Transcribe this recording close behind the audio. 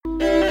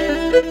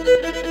I'm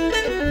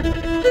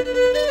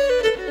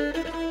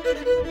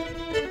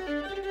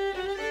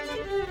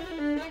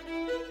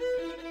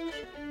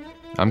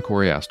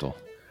Corey Astle.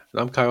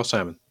 And I'm Kyle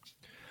Salmon.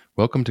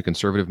 Welcome to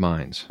Conservative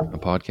Minds, a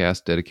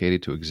podcast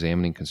dedicated to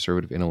examining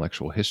conservative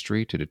intellectual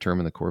history to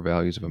determine the core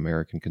values of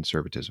American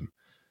conservatism.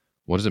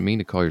 What does it mean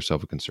to call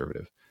yourself a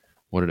conservative?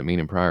 What did it mean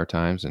in prior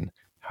times, and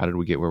how did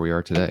we get where we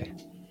are today?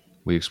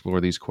 We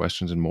explore these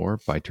questions and more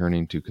by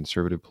turning to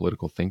conservative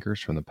political thinkers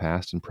from the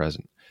past and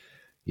present.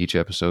 Each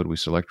episode, we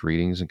select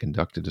readings and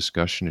conduct a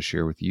discussion to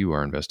share with you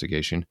our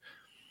investigation.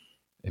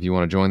 If you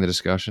want to join the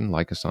discussion,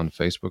 like us on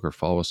Facebook or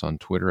follow us on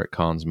Twitter at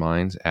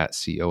ConsMinds, at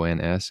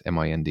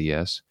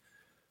CONSMINDS.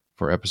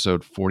 For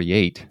episode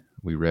 48,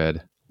 we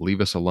read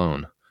Leave Us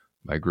Alone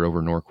by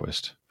Grover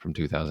Norquist from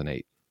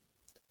 2008.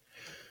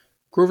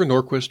 Grover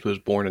Norquist was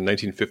born in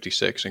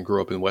 1956 and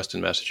grew up in Weston,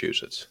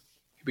 Massachusetts.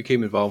 He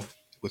became involved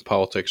with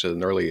politics at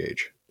an early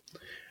age.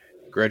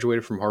 He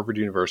graduated from Harvard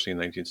University in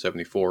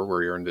 1974,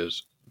 where he earned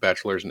his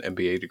bachelor's and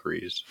MBA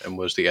degrees and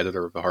was the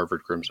editor of the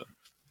Harvard Crimson.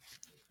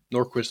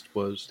 Norquist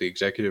was the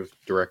executive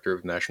director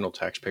of the National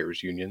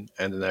Taxpayers Union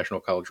and the National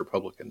College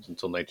Republicans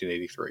until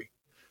 1983.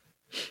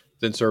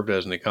 Then served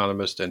as an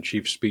economist and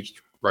chief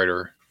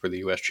speechwriter for the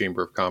U.S.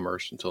 Chamber of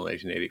Commerce until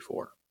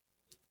 1984.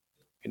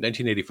 In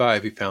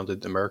 1985, he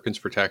founded Americans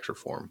for Tax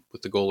Reform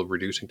with the goal of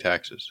reducing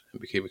taxes and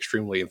became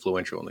extremely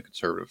influential in the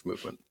conservative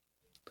movement.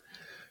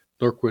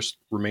 Norquist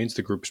remains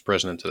the group's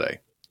president today.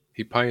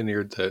 He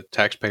pioneered the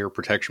Taxpayer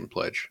Protection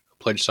Pledge, a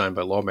pledge signed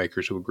by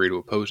lawmakers who agree to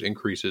oppose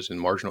increases in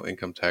marginal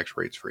income tax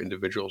rates for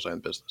individuals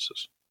and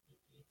businesses.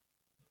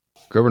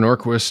 Grover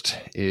Norquist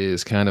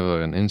is kind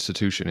of an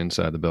institution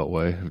inside the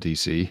Beltway of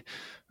D.C.,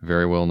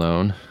 very well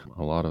known.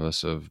 A lot of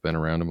us have been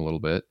around him a little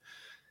bit.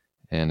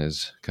 And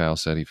as Kyle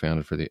said, he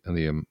founded for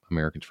the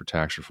Americans for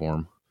Tax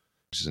Reform,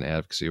 which is an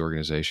advocacy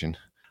organization.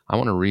 I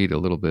want to read a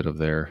little bit of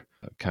their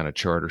kind of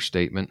charter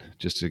statement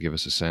just to give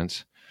us a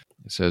sense.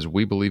 It says,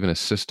 "We believe in a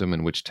system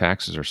in which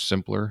taxes are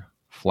simpler,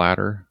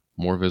 flatter,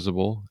 more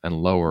visible,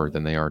 and lower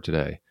than they are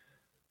today.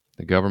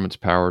 The government's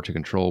power to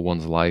control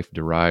one's life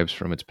derives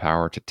from its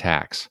power to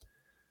tax.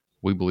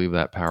 We believe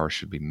that power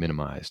should be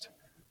minimized.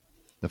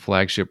 The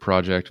flagship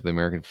project of the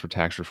Americans for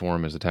Tax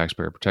Reform is the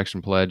Taxpayer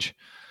Protection Pledge,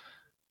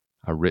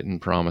 a written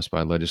promise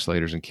by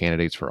legislators and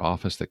candidates for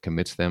office that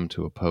commits them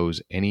to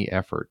oppose any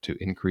effort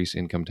to increase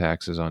income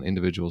taxes on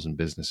individuals and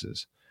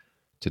businesses.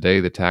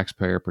 Today, the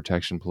Taxpayer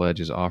Protection Pledge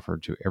is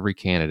offered to every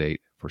candidate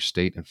for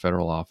state and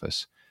federal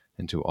office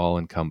and to all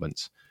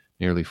incumbents.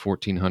 Nearly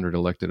 1,400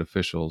 elected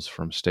officials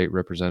from state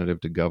representative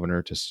to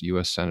governor to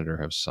U.S. senator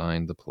have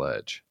signed the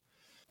pledge."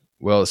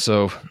 Well,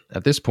 so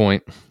at this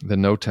point, the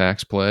no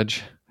tax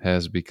pledge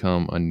has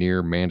become a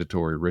near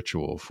mandatory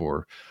ritual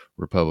for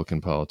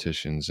Republican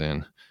politicians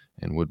and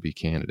would-be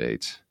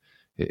candidates.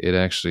 It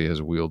actually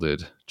has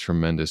wielded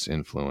tremendous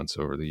influence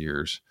over the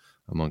years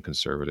among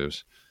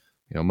conservatives,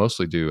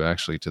 mostly due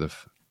actually to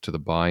the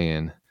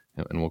buy-in,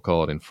 and we'll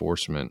call it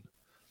enforcement,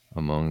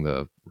 among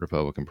the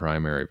Republican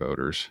primary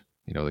voters.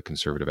 The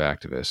conservative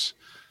activists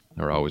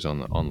are always on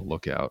the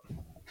lookout.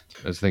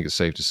 I think it's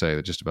safe to say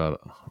that just about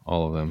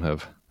all of them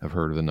have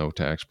heard of the no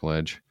tax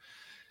pledge.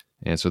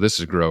 And so this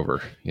is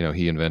Grover.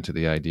 He invented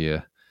the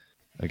idea.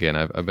 Again,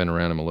 I've been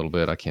around him a little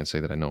bit. I can't say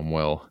that I know him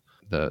well.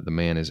 The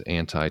man is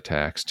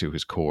anti-tax to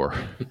his core.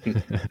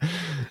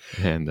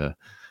 And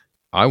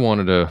I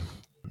wanted to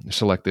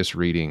select this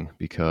reading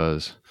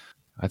because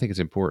I think it's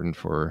important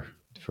for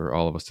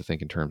all of us to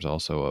think in terms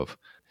also of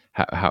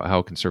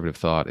how conservative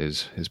thought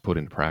is put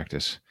into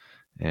practice.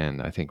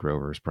 And I think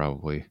Grover is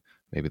probably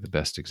maybe the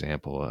best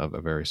example of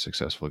a very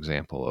successful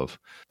example of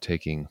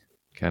taking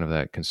kind of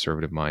that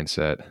conservative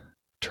mindset,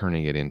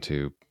 turning it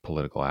into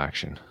political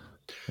action.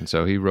 And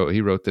so he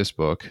wrote this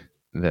book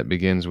that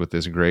begins with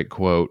this great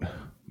quote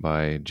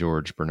by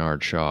George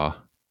Bernard Shaw,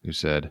 who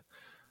said,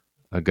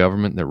 "A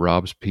government that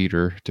robs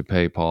Peter to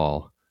pay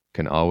Paul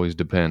can always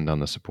depend on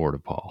the support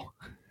of Paul."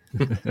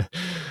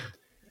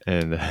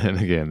 And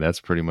again,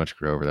 that's pretty much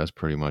Grover. That's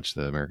pretty much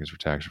the Americans for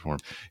Tax Reform.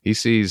 He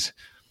sees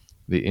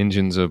the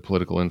engines of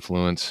political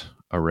influence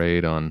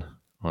arrayed on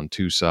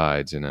two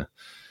sides in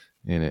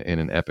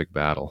an epic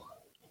battle.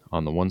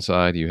 On the one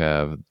side, you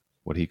have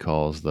what he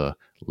calls the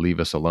Leave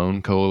Us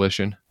Alone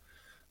coalition,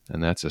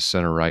 and that's a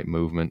center-right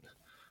movement,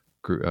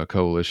 a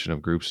coalition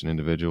of groups and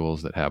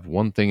individuals that have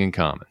one thing in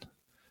common.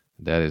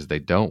 That is, they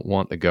don't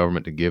want the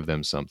government to give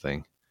them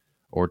something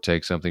or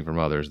take something from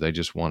others. They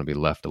just want to be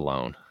left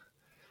alone.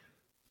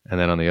 And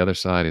then on the other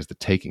side is the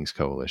Takings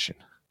Coalition,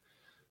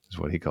 is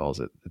what he calls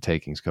it, the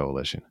Takings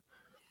Coalition.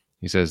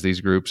 He says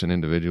these groups and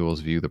individuals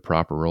view the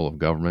proper role of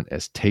government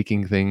as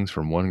taking things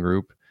from one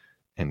group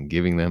and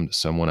giving them to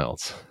someone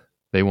else.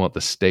 They want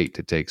the state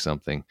to take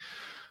something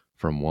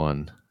from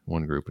one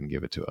group and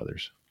give it to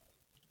others.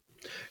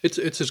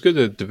 It's as good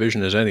a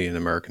division as any in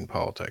American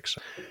politics.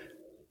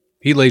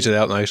 He lays it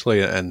out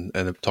nicely and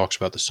it talks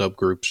about the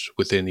subgroups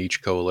within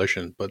each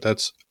coalition. But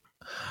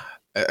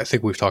I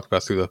think we've talked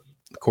about through the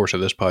course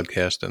of this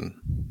podcast, and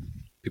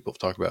people have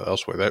talked about it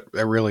elsewhere.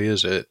 That really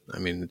is it. I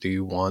mean, do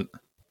you want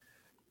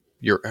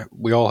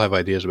we all have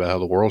ideas about how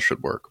the world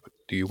should work, but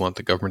do you want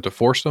the government to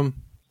force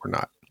them or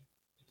not?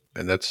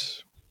 And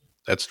that's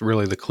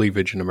really the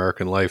cleavage in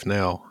American life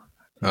now,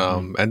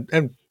 and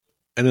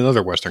in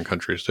other Western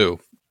countries too.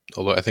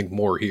 Although I think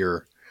more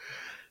here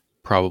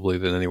probably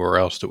than anywhere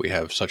else do we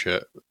have such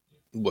a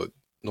what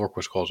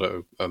Norquist calls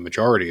a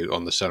majority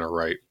on the center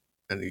right,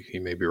 and he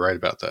may be right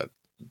about that.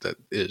 That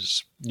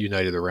is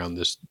united around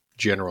this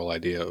general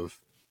idea of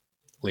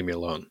leave me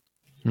alone.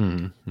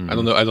 I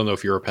don't know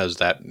if Europe has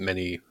that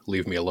many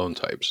leave me alone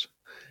types.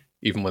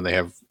 Even when they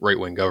have right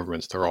wing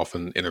governments, they're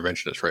often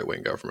interventionist right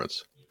wing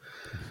governments.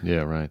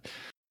 Yeah, right.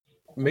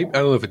 Maybe I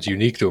don't know if it's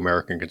unique to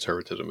American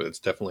conservatism, but it's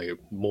definitely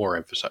more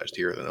emphasized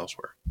here than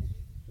elsewhere.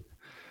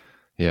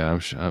 Yeah,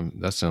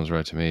 that sounds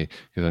right to me.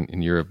 Because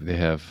in Europe they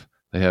have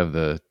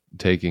the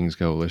Takings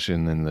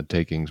Coalition and the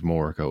Takings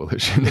More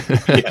Coalition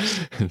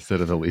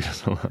instead of the Leave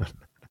Us Alone.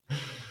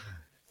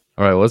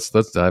 All right, let's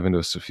dive into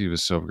a few of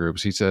his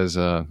subgroups. He says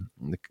the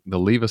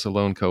Leave Us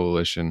Alone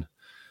Coalition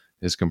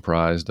is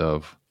comprised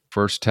of,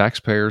 first,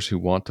 taxpayers who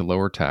want to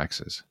lower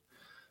taxes,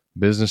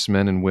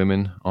 businessmen and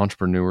women,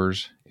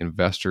 entrepreneurs,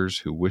 investors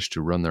who wish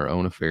to run their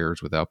own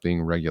affairs without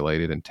being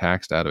regulated and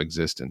taxed out of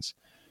existence,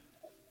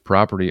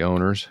 property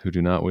owners who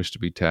do not wish to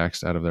be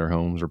taxed out of their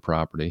homes or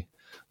property,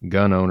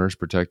 gun owners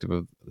protective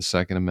of the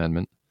Second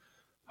Amendment,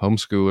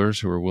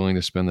 homeschoolers who are willing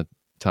to spend the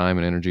time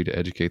and energy to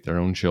educate their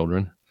own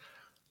children,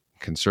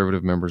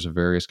 conservative members of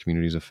various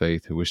communities of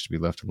faith who wish to be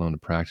left alone to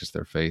practice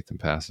their faith and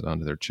pass it on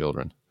to their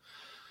children.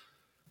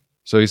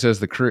 So he says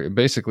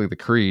basically the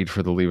creed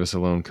for the Leave Us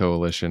Alone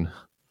Coalition,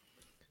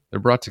 they're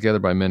brought together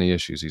by many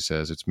issues, he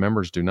says. Its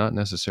members do not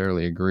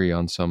necessarily agree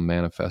on some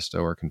manifesto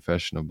or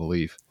confession of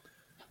belief.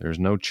 There is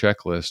no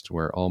checklist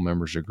where all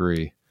members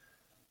agree,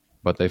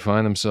 but they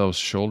find themselves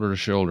shoulder to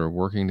shoulder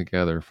working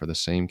together for the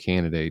same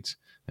candidates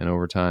and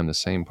over time the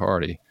same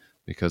party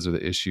because of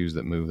the issues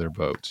that move their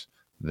votes.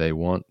 All they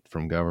want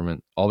from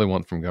government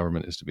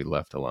is to be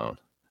left alone.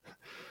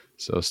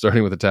 So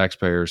starting with the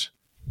taxpayers,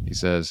 he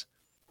says,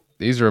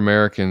 these are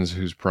Americans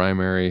whose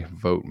primary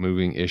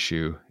vote-moving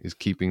issue is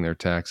keeping their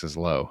taxes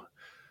low.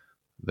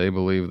 They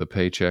believe the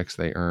paychecks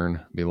they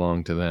earn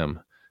belong to them,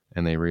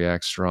 and they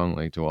react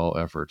strongly to all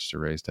efforts to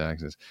raise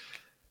taxes.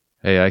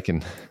 Hey, I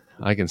can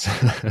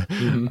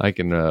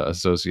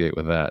associate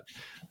with that.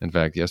 In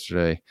fact,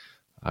 yesterday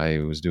I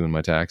was doing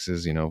my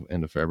taxes,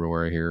 end of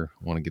February here,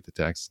 want to get the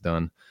taxes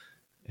done,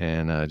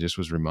 and just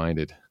was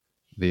reminded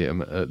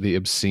the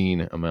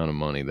obscene amount of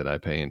money that I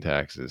pay in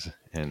taxes,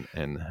 and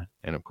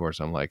of course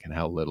I'm like, and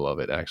how little of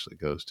it actually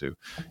goes to,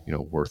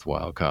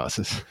 worthwhile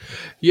causes.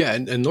 Yeah,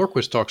 and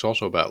Norquist talks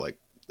also about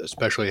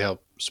especially how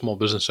small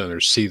business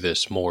owners see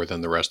this more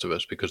than the rest of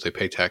us because they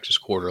pay taxes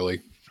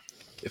quarterly.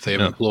 If they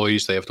have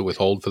employees, they have to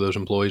withhold for those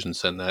employees and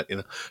send that.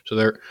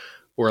 So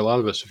where a lot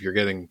of us, if you're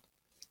getting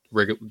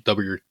regular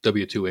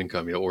W-2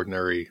 income,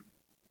 ordinary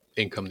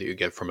income that you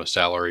get from a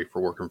salary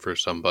for working for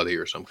somebody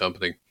or some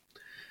company,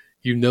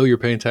 you're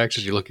paying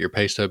taxes. You look at your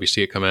pay stub, you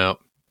see it come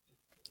out.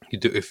 You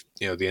do, if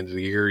at the end of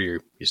the year you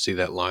see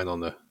that line on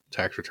the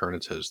tax return,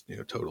 it says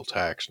total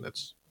tax, and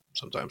it's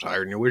sometimes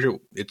higher than you wish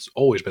it's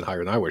always been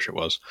higher than I wish it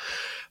was.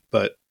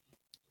 But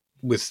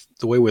with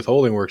the way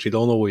withholding works, you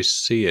don't always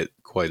see it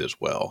quite as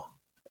well.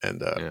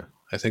 And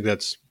I think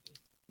that's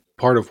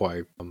part of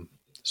why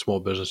small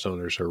business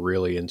owners are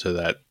really into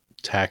that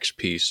tax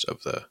piece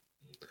of the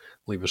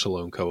Leave Us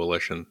Alone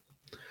Coalition,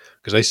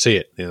 because they see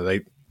it.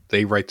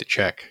 They write the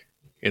check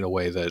in a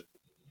way that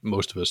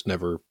most of us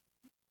never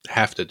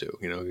have to do.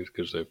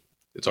 Because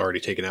it's already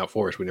taken out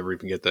for us. We never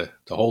even get to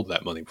hold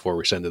that money before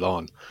we send it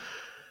on.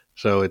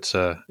 So it's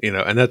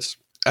and that's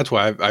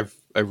why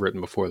I've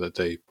written before that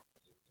they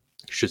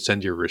should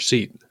send you a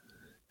receipt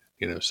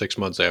 6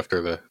 months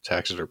after the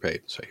taxes are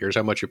paid. So here's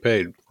how much you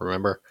paid.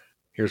 Remember,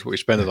 here's what we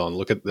spent it on.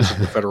 Look at this is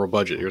the federal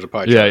budget. Here's a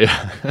pie chart.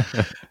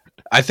 Yeah.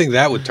 I think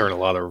that would turn a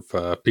lot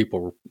of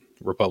people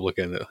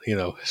Republican,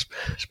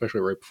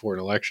 especially right before an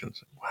election.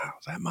 Wow,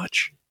 that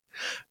much?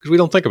 Because we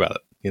don't think about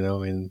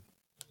it.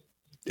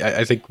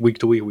 I think week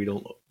to week we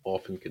don't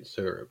often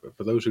consider it. But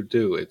for those who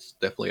do, it's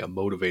definitely a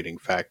motivating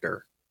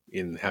factor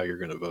in how you're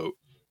going to vote.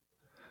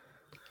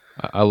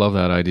 I love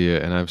that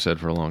idea. And I've said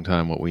for a long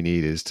time, what we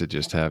need is to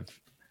just have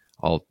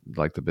all,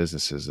 like the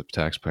businesses, the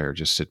taxpayer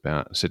just sit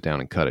down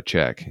and cut a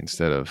check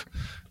instead of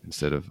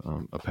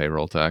a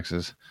payroll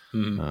taxes,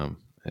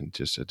 and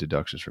just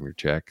deductions from your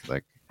check.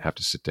 Like, have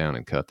to sit down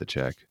and cut the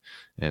check,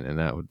 and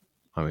that would,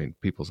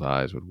 people's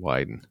eyes would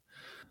widen.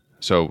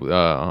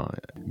 So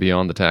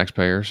beyond the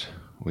taxpayers,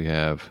 we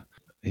have,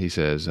 he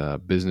says,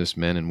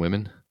 businessmen and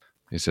women.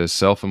 He says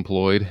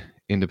self-employed,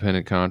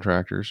 independent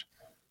contractors,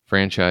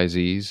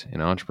 franchisees,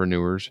 and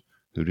entrepreneurs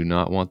who do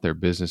not want their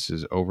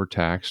businesses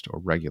overtaxed or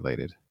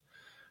regulated.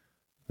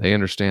 They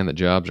understand that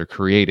jobs are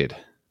created,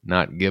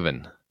 not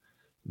given.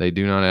 They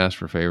do not ask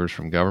for favors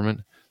from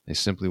government. They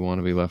simply want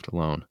to be left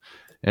alone.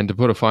 And to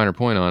put a finer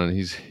point on it,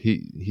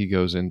 he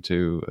goes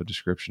into a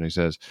description. He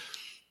says,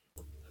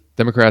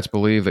 Democrats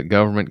believe that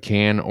government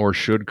can or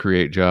should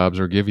create jobs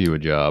or give you a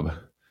job.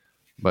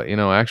 But,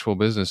 actual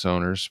business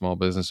owners, small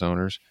business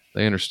owners,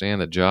 they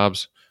understand that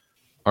jobs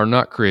are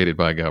not created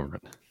by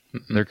government.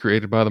 They're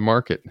created by the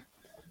market.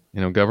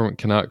 Government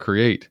cannot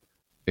create.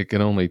 It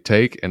can only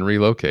take and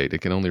relocate.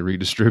 It can only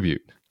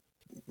redistribute.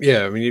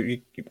 Yeah, I mean,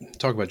 you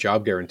talk about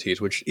job guarantees,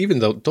 which even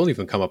though don't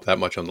even come up that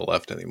much on the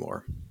left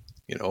anymore.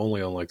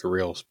 Only on like the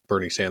real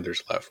Bernie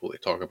Sanders left will they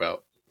talk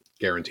about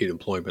guaranteed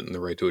employment and the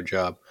right to a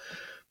job,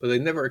 but they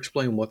never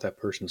explain what that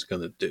person's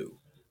going to do.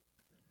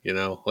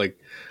 Like,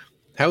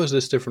 how is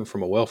this different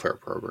from a welfare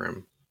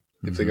program?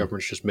 If the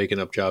government's just making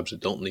up jobs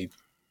that don't need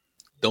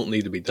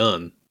to be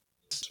done,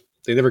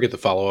 they never get the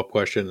follow up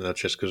question, and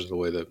that's just because of the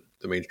way the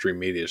mainstream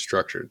media is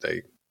structured.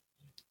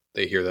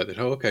 They hear that,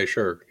 oh, okay,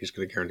 sure, he's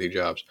going to guarantee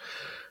jobs,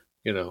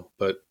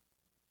 But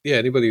yeah,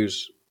 anybody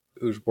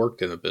who's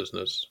worked in a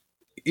business,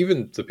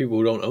 even the people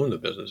who don't own the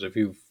business, if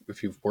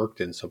you've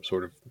worked in some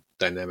sort of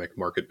dynamic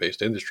market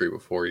based industry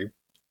before, you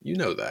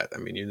know that. I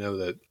mean, you know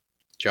that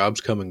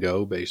jobs come and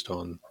go based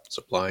on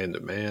supply and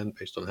demand,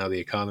 based on how the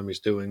economy's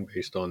doing,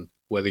 based on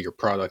whether your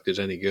product is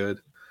any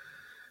good,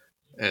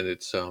 and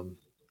it's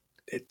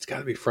got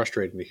to be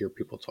frustrating to hear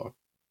people talk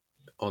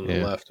on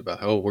the left about,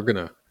 oh, we're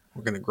gonna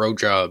grow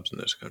jobs in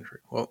this country.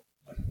 Well,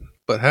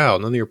 but how?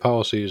 None of your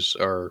policies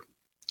are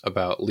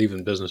about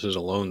leaving businesses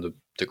alone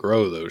to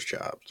grow those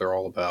jobs. They're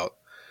all about,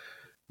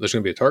 there's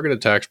going to be a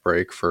targeted tax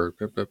break for,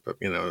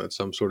 it's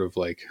some sort of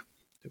like,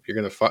 if you're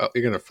going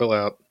to fill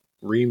out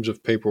reams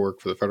of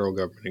paperwork for the federal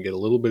government and get a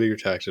little bit of your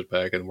taxes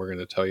back, and we're going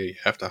to tell you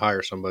have to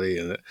hire somebody,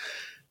 and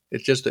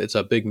it's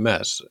a big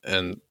mess,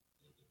 and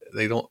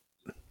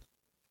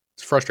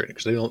it's frustrating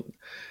because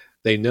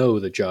they know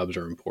that jobs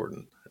are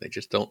important. They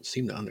just don't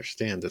seem to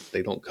understand that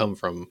they don't come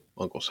from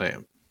Uncle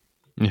Sam.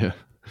 Yeah.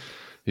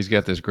 He's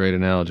got this great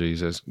analogy. He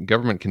says,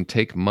 government can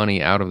take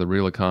money out of the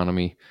real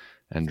economy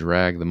and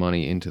drag the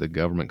money into the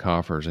government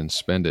coffers and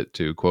spend it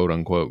to, quote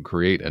unquote,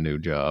 create a new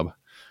job.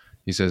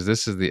 He says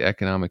this is the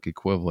economic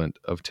equivalent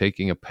of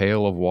taking a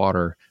pail of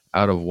water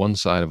out of one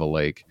side of a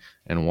lake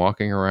and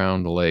walking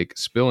around the lake,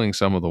 spilling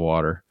some of the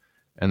water,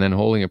 and then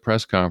holding a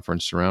press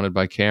conference surrounded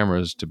by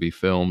cameras to be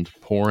filmed,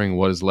 pouring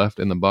what is left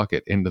in the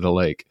bucket into the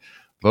lake.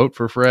 Vote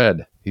for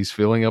Fred. He's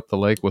filling up the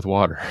lake with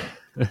water.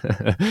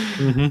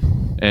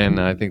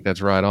 And I think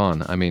that's right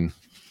on. I mean,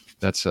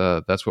 that's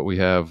what we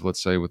have,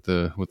 let's say, with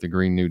the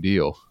Green New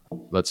Deal.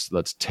 Let's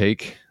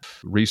take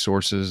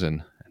resources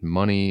and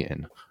money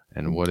and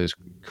what is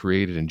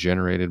created and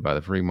generated by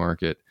the free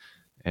market,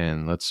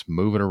 and let's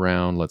move it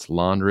around. Let's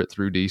launder it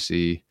through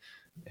DC,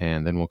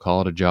 and then we'll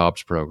call it a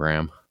jobs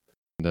program.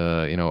 And,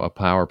 a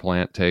power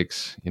plant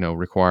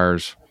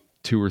requires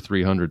 200 or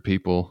 300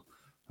 people,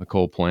 a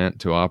coal plant,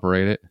 to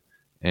operate it.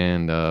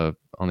 And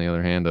on the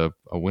other hand, a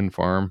wind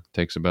farm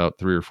takes about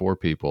 3 or 4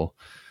 people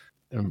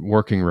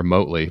working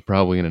remotely,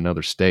 probably in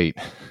another state.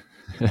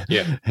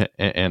 Yeah.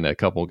 And a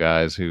couple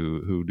guys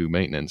who do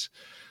maintenance.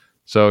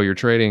 So you're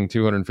trading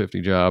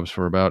 250 jobs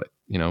for about,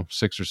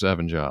 6 or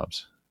 7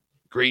 jobs.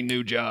 Green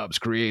new jobs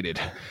created.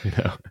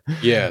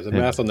 Yeah, the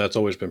math on that's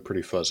always been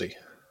pretty fuzzy.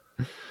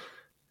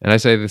 And I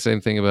say the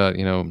same thing about,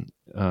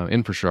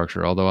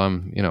 infrastructure, although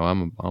I'm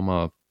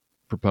a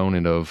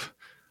proponent of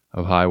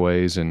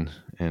highways and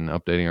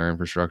updating our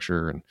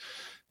infrastructure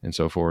and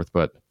so forth.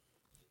 But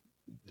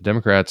the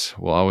Democrats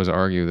will always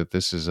argue that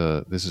this is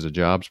a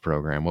jobs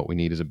program. What we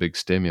need is a big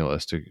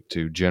stimulus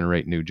to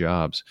generate new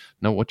jobs.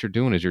 No, what you're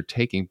doing is you're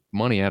taking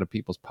money out of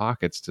people's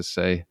pockets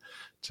to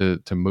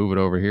move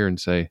it over here and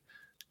say,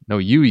 no,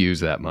 you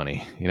use that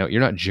money. You're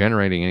not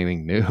generating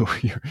anything new.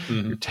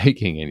 You're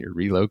taking and you're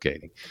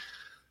relocating.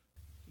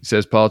 He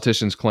says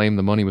politicians claim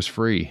the money was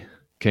free,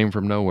 came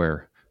from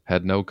nowhere,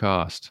 had no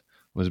cost,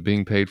 was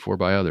being paid for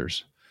by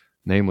others,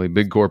 namely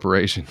big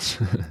corporations.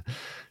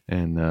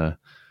 And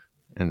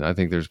I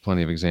think there's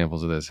plenty of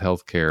examples of this.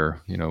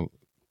 Healthcare,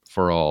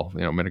 for all,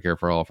 Medicare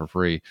for all for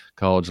free,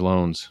 college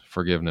loans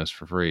forgiveness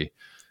for free.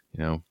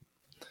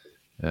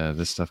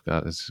 This stuff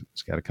it's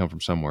got to come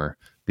from somewhere.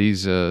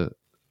 These,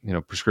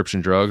 prescription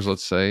drugs,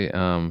 let's say,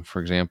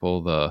 for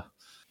example,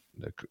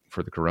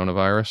 for the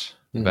coronavirus,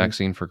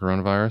 vaccine for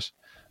coronavirus,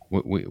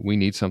 we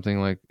need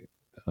something like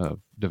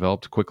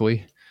developed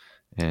quickly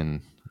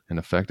and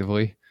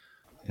effectively.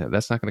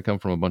 That's not going to come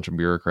from a bunch of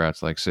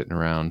bureaucrats like sitting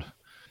around.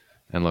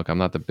 And look, I'm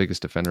not the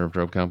biggest defender of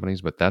drug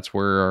companies, but that's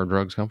where our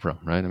drugs come from,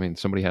 right? I mean,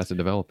 somebody has to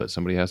develop it.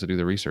 Somebody has to do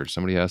the research.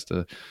 Somebody has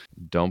to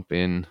dump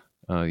in,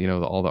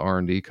 all the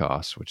R&D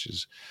costs, which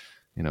is,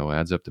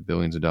 adds up to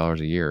billions of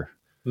dollars a year.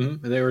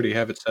 Mm-hmm. And they already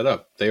have it set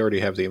up. They already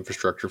have the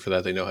infrastructure for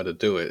that. They know how to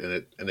do it,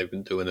 and they've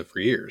been doing it for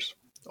years.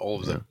 All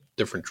of the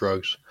different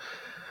drugs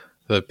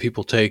that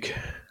people take,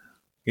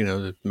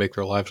 to make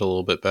their lives a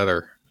little bit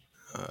better,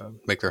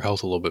 make their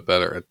health a little bit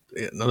better.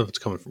 None of it's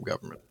coming from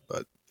government,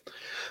 but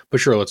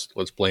sure,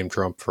 let's blame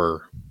Trump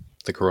for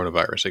the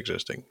coronavirus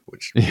existing,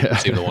 which people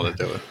seem to want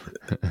to do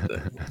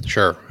it.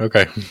 Sure,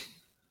 okay.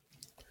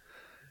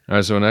 All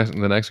right, so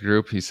the next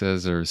group, he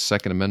says, are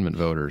Second Amendment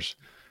voters.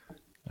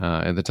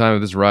 At the time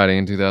of this writing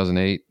in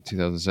 2008,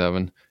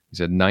 2007, he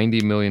said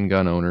 90 million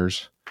gun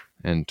owners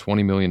and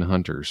 20 million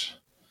hunters.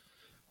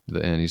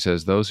 And he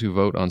says those who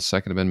vote on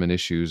Second Amendment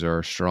issues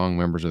are strong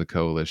members of the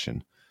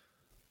coalition.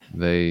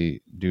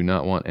 They do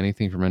not want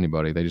anything from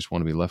anybody. They just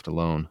want to be left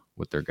alone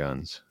with their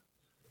guns.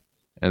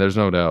 And there's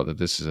no doubt that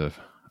this is a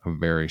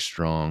very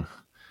strong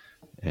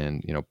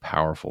and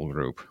powerful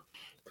group.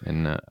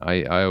 And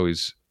I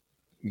always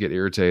get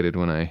irritated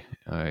when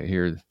I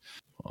hear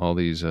all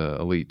these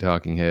elite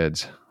talking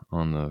heads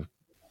on the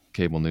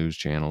cable news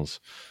channels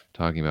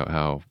talking about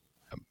how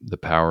the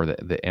power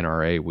that the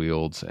NRA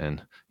wields,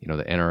 and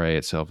the NRA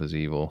itself is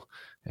evil.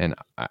 And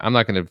I'm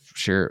not going to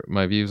share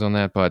my views on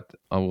that, but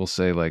I will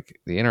say, like,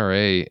 the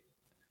NRA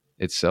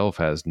itself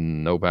has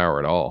no power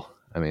at all.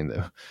 I mean,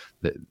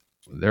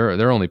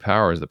 their only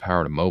power is the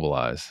power to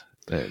mobilize.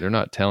 They're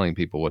not telling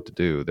people what to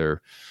do.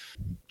 They're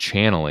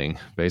channeling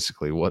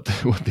basically what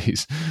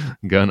these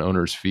gun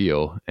owners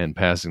feel and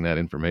passing that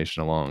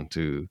information along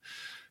to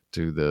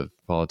the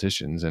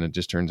politicians. And it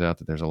just turns out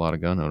that there's a lot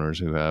of gun owners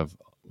who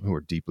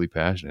are deeply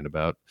passionate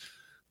about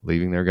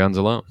leaving their guns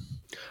alone.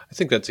 I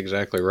think that's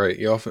exactly right.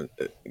 You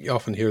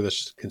often hear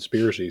this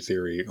conspiracy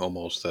theory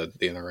almost that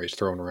the NRA is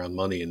throwing around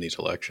money in these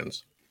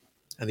elections,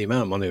 and the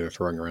amount of money they're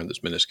throwing around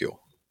is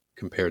minuscule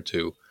compared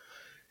to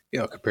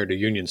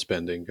union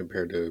spending,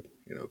 compared to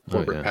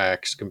corporate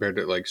PACs, compared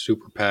to like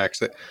super PACs.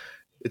 That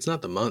it's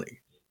not the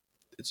money;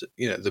 it's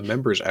the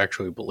members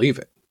actually believe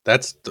it.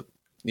 That's the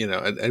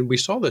and we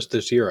saw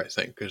this year, I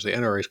think, because the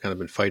NRA has kind of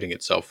been fighting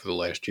itself for the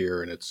last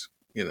year, and it's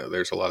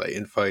there's a lot of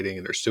infighting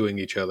and they're suing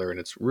each other, and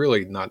it's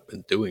really not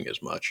been doing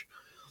as much.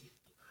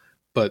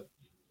 But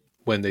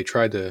when they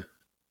tried to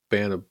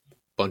ban a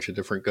bunch of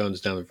different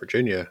guns down in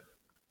Virginia,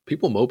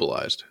 people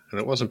mobilized, and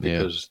it wasn't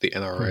because the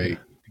NRA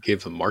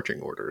gave them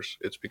marching orders.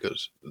 It's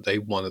because they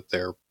wanted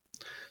their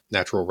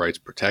natural rights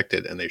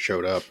protected, and they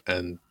showed up,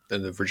 and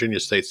the Virginia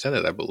State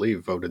Senate, I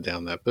believe, voted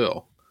down that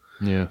bill.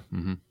 Yeah.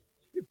 Mm-hmm.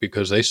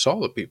 Because they saw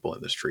the people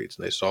in the streets,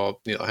 and they saw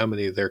how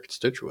many of their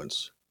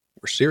constituents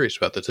were serious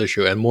about this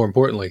issue, and more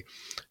importantly,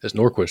 as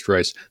Norquist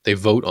writes, they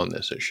vote on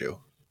this issue.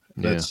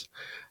 That's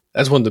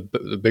one of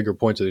the bigger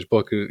points of this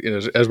book.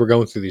 As we're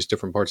going through these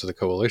different parts of the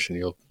coalition,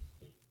 you'll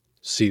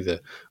see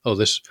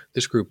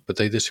this group, but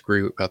they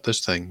disagree about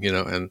this thing,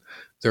 and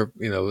they're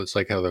it's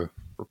like how the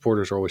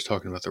reporters are always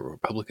talking about the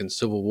Republican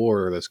Civil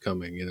War that's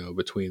coming,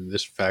 between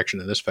this faction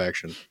and this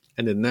faction,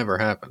 and it never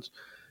happens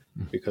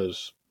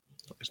because.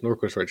 As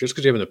Norquist writes, just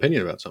because you have an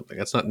opinion about something,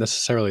 that's not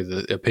necessarily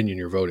the opinion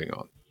you're voting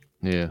on.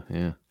 Yeah.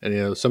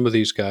 And some of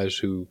these guys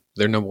who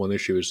their number one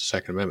issue is the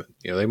Second Amendment.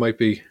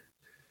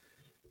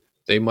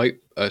 They might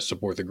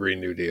support the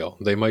Green New Deal.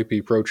 They might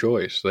be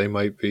pro-choice. They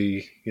might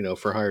be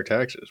for higher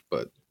taxes.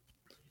 But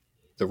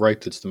the right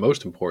that's the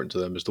most important to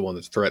them is the one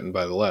that's threatened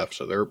by the left.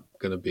 So they're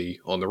going to be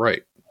on the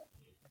right.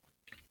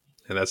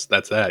 And that's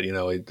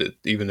that.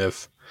 Even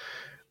if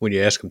when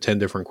you ask them 10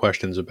 different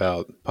questions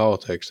about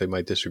politics, they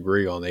might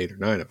disagree on 8 or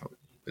 9 of them.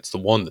 It's the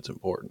one that's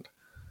important.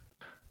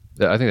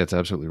 I think that's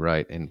absolutely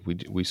right. And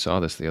we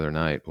saw this the other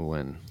night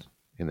when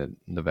in the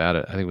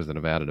Nevada, I think it was the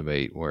Nevada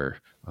debate, where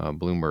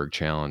Bloomberg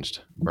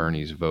challenged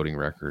Bernie's voting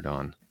record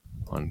on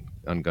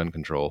gun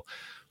control.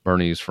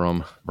 Bernie's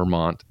from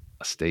Vermont,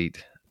 a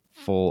state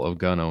full of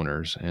gun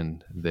owners,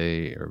 and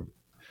they are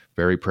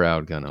very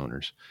proud gun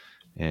owners.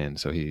 And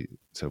so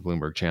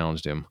Bloomberg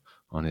challenged him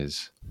on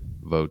his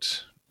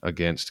votes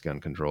against gun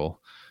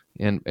control.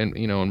 And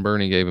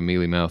Bernie gave a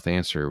mealy-mouthed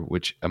answer,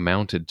 which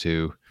amounted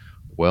to,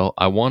 well,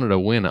 I wanted to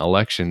win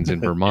elections in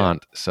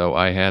Vermont, so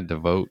I had to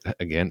vote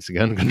against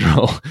gun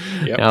control.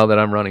 Yep. Now that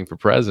I'm running for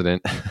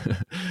president,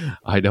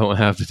 I don't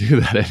have to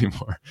do that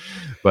anymore.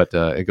 But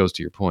it goes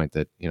to your point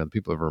that, the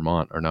people of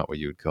Vermont are not what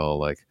you would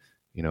call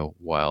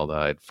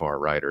wild-eyed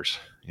far-righters.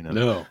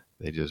 No.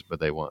 They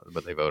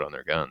vote on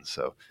their guns.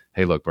 So,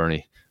 hey, look,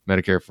 Bernie,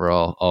 Medicare for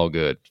all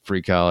good.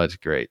 Free college,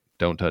 great.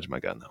 Don't touch my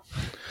gun, though.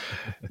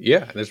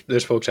 Yeah,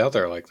 there's folks out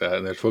there like that,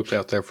 and there's folks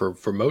out there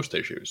for most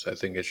issues. I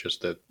think it's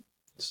just that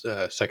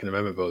Second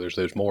Amendment voters,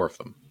 there's more of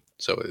them,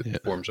 so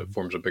it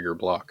forms a bigger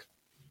block.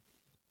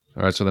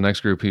 All right, so the next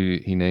group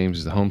he names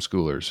is the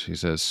homeschoolers. He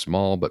says,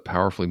 small but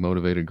powerfully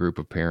motivated group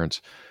of parents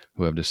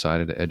who have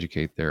decided to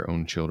educate their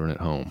own children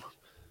at home.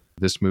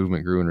 This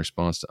movement grew in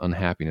response to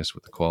unhappiness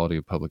with the quality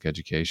of public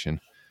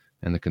education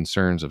and the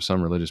concerns of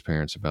some religious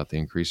parents about the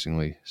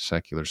increasingly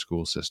secular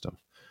school system.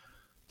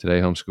 Today,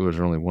 homeschoolers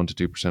are only 1%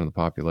 to 2% of the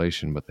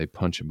population, but they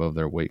punch above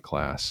their weight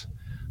class.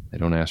 They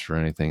don't ask for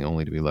anything,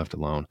 only to be left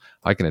alone.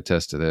 I can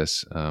attest to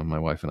this. My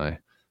wife and I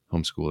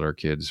homeschooled our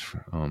kids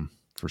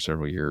for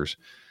several years,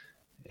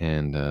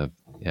 and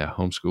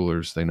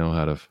homeschoolers, they know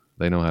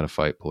how to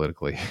fight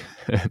politically,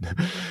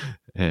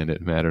 and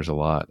it matters a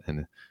lot.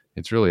 And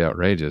it's really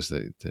outrageous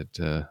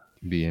that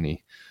be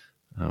any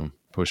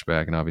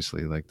pushback. And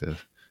obviously, like the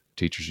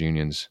teachers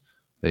unions,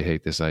 they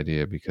hate this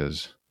idea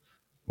because,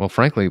 well,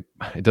 frankly,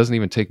 it doesn't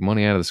even take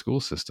money out of the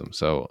school system.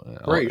 So,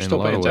 right, you're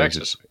still paying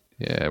taxes.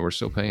 We're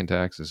still paying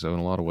taxes. So, in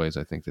a lot of ways,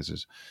 I think this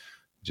is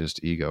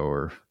just ego,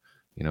 or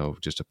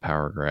just a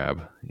power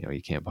grab.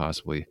 You can't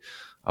possibly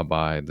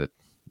abide that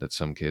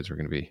some kids are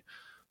going to be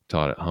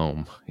taught at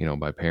home,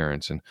 by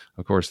parents. And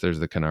of course, there's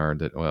the canard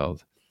that, well,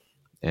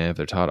 And if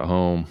they're taught at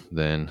home,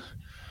 then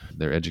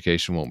their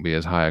education won't be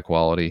as high a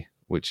quality,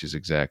 which is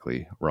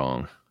exactly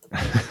wrong.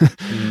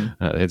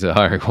 It's a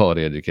higher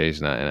quality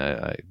education,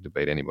 and I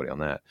debate anybody on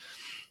that.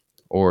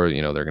 Or,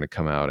 they're going to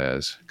come out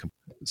as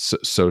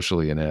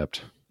socially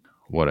inept.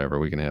 Whatever,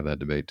 we can have that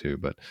debate too.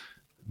 But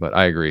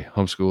I agree,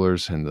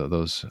 homeschoolers and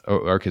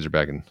our kids are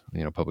back in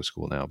public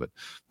school now, but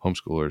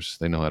homeschoolers,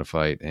 they know how to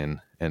fight, and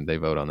they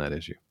vote on that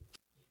issue.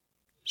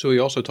 So he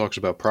also talks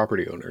about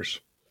property owners,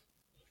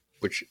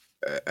 which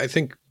I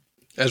think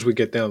as we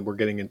get down, we're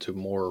getting into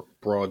more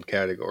broad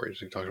categories.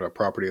 He talks about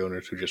property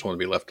owners who just want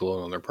to be left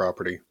alone on their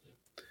property.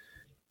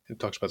 He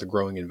talks about the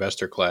growing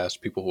investor class,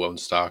 people who own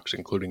stocks,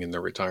 including in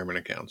their retirement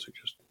accounts, who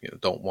just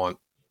don't want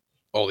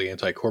all the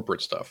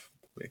anti-corporate stuff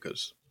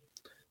because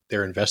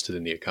they're invested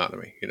in the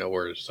economy.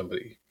 Whereas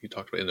somebody you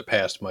talked about in the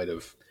past might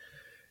have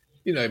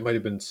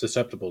been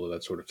susceptible to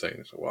that sort of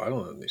thing. So, well, I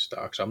don't own these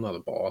stocks. I'm not a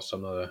boss.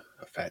 I'm not a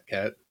fat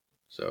cat.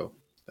 So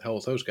the hell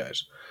with those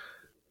guys.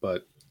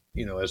 But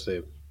as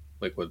they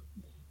like what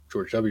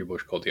George W.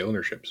 Bush called the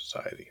ownership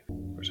society,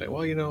 we're saying,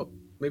 well,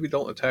 maybe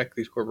don't attack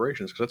these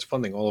corporations because that's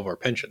funding all of our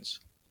pensions.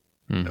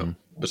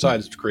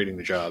 Besides creating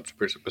the jobs,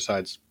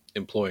 besides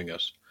employing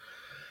us.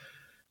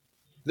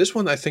 This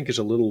one I think is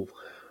a little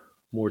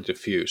more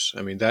diffuse.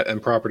 I mean, that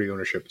and property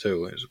ownership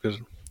too, is because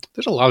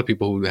there's a lot of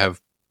people who have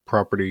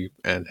property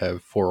and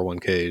have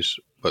 401ks,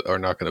 but are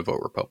not going to vote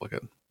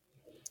Republican.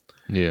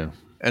 Yeah.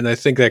 And I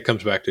think that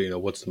comes back to,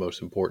 what's the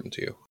most important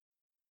to you.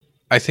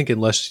 I think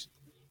unless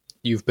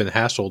you've been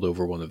hassled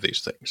over one of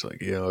these things, like,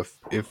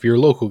 if your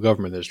local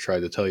government has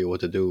tried to tell you what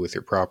to do with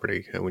your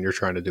property, and when you're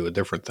trying to do a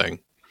different thing,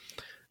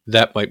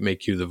 that might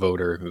make you the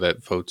voter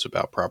that votes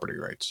about property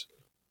rights.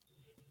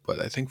 But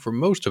I think for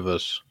most of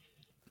us,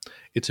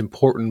 it's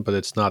important, but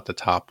it's not the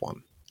top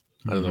one.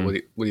 I don't know.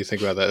 What do you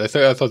think about that?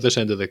 I thought this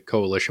end of the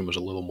coalition was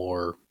a little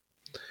more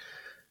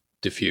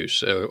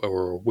diffuse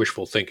or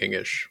wishful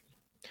thinking-ish.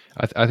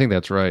 I think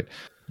that's right.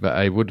 But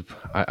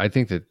I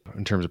think that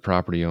in terms of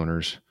property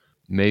owners,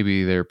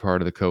 maybe they're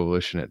part of the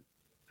coalition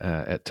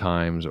at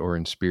times or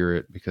in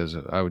spirit, because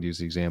I would use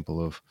the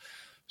example of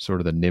sort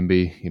of the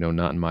NIMBY,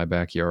 not in my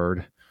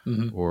backyard,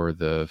 or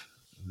the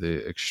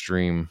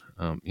extreme,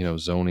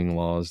 zoning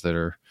laws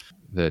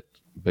that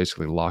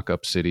basically lock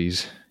up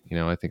cities.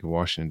 I think of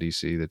Washington,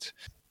 D.C.,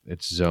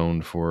 it's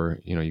zoned for,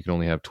 you can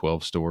only have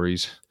 12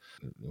 stories.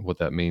 What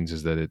that means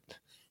is that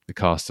the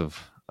cost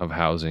of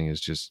housing is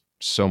just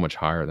so much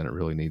higher than it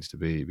really needs to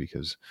be,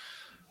 because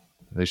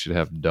they should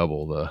have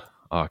double the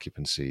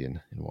occupancy in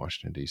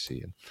Washington,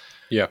 D.C. And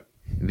yeah,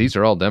 these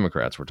are all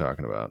Democrats we're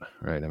talking about,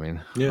 right? I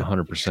mean,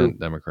 100%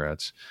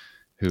 Democrats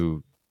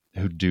who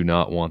do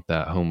not want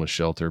that homeless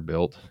shelter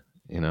built,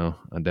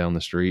 down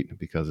the street,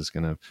 because it's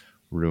going to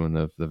ruin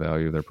the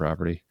value of their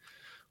property,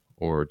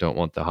 or don't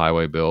want the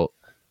highway built.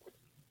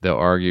 They'll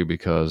argue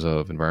because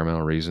of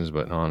environmental reasons,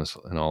 but in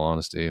all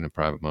honesty, in a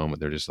private moment,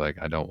 they're just like,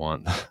 I don't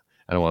want the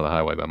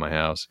highway by my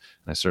house,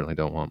 and I certainly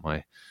don't want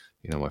my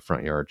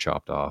front yard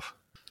chopped off.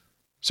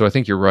 So I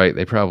think you're right.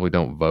 They probably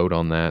don't vote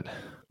on that,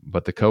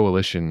 but the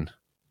coalition,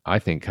 I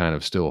think, kind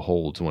of still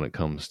holds when it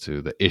comes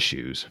to the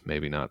issues.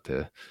 Maybe not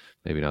the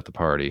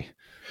party,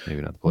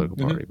 maybe not the political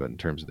party, but in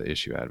terms of the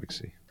issue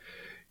advocacy.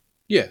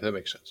 Yeah, that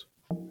makes sense.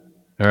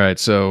 All right,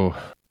 so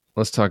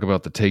let's talk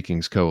about the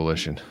Takings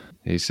Coalition.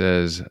 He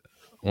says,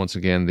 once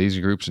again, these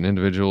groups and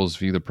individuals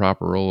view the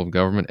proper role of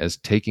government as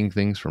taking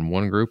things from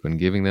one group and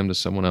giving them to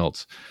someone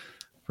else.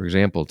 For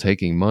example,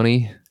 taking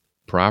money,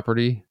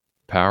 property,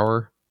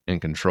 power,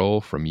 and control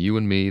from you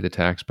and me, the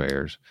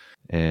taxpayers,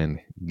 and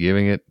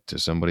giving it to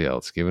somebody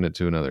else, giving it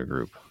to another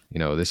group.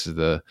 This is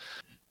the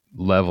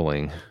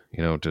leveling,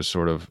 to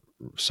sort of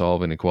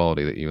solve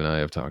inequality that you and I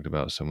have talked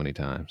about so many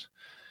times.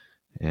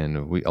 And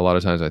a lot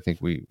of times I think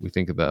we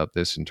think about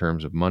this in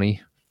terms of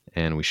money,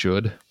 and we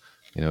should,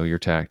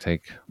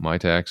 take my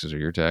taxes or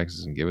your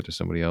taxes and give it to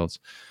somebody else.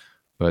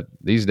 But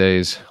these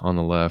days on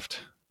the left,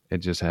 it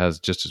just has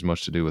just as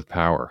much to do with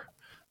power.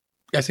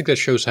 I think that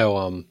shows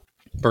how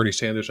Bernie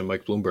Sanders and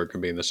Mike Bloomberg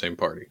can be in the same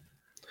party.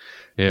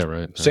 Yeah,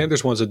 right.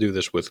 Sanders wants to do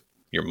this with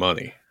your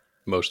money,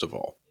 most of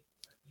all.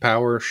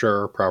 Power,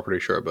 sure. Property,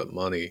 sure. But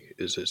money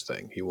is his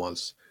thing. He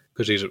wants,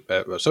 because he's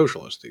a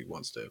socialist, he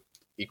wants to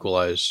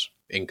equalize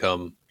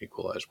income,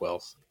 equalize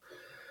wealth.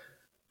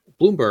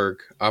 Bloomberg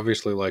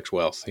obviously likes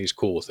wealth. He's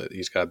cool with it.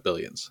 He's got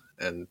billions.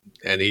 And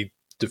he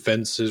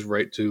defends his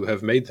right to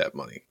have made that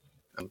money,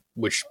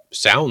 which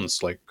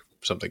sounds like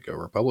something a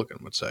Republican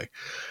would say.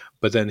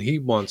 But then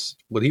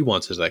what he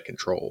wants is that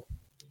control.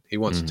 He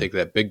wants to take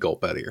that big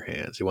gulp out of your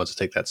hands. He wants to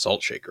take that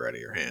salt shaker out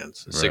of your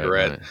hands, a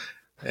cigarette,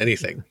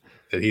 anything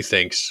that he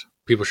thinks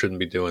people shouldn't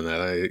be doing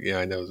that.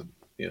 I know that,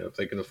 if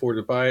they can afford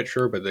to buy it,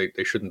 sure, but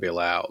they shouldn't be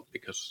allowed,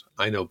 because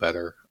I know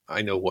better.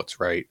 I know what's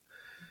right.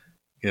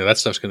 That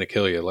stuff's going to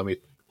kill you. Let me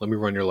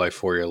run your life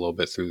for you a little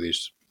bit through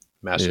these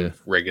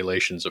massive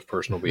regulations of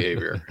personal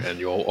behavior, and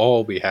you'll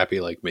all be happy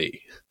like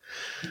me.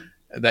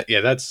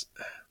 That's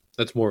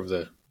more of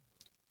the.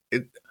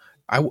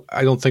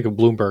 I don't think of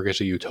Bloomberg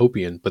as a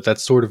utopian, but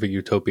that's sort of a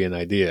utopian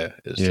idea.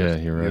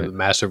 You're right. The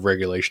massive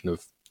regulation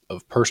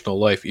of personal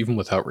life, even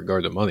without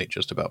regard to money,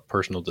 just about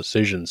personal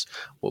decisions,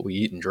 what we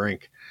eat and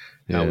drink,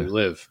 how we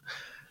live.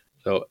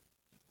 So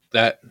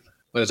that,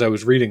 as I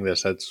was reading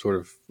this, that's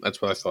what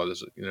I thought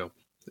is,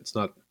 it's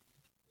not,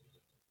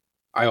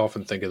 I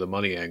often think of the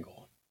money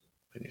angle,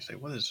 and you say,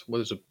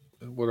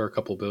 what are a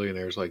couple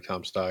billionaires like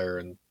Tom Steyer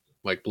and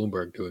Mike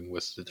Bloomberg doing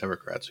with the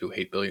Democrats who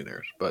hate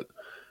billionaires? But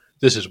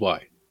this is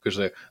why,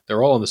 because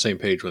they're all on the same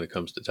page when it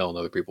comes to telling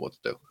other people what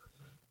to do.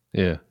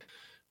 Yeah.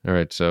 All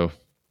right. So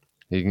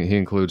he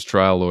includes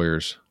trial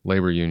lawyers,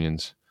 labor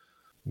unions,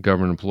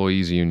 government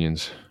employees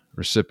unions,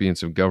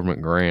 recipients of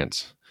government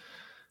grants,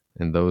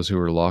 and those who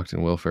are locked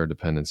in welfare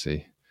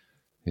dependency.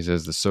 He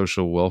says the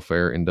social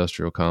welfare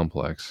industrial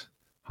complex,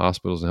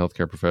 hospitals and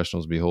healthcare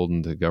professionals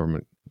beholden to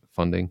government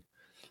funding,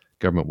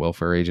 government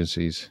welfare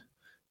agencies,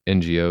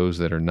 NGOs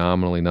that are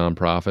nominally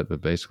nonprofit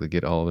but basically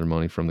get all of their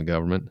money from the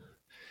government.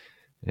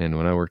 And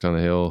when I worked on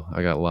the Hill,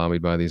 I got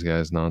lobbied by these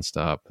guys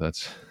nonstop.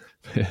 That's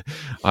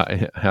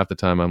half the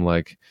time I'm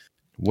like,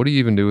 what do you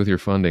even do with your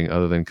funding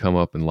other than come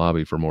up and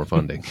lobby for more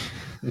funding?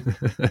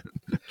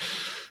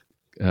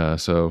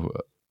 So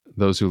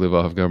those who live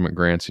off of government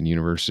grants and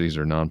universities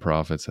or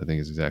nonprofits, I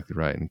think is exactly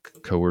right. And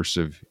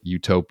coercive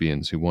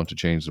utopians who want to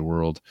change the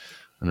world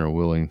and are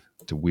willing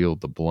to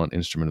wield the blunt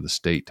instrument of the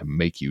state to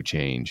make you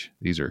change.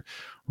 These are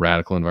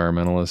radical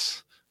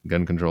environmentalists,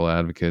 gun control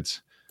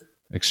advocates,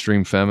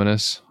 extreme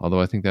feminists, although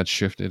I think that's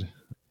shifted.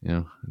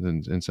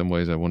 In some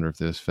ways, I wonder if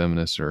this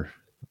feminists are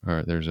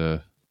there's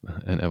an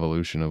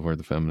evolution of where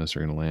the feminists are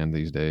going to land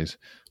these days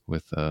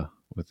with the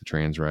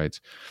trans rights.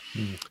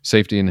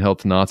 Safety and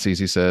health Nazis,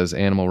 he says,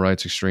 animal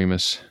rights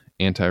extremists,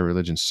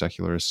 anti-religion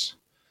secularists.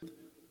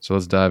 So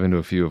let's dive into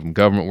a few of them.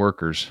 Government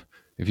workers.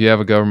 If you have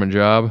a government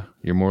job,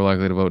 you're more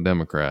likely to vote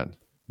Democrat.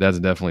 That's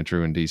definitely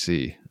true in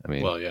D.C. I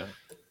mean, well, yeah.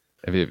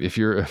 If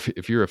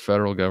you're a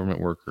federal government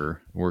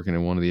worker working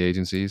in one of the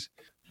agencies,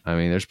 I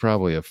mean, there's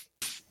probably a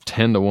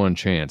 10-1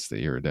 chance that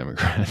you're a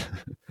Democrat.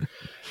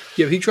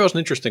 Yeah, he draws an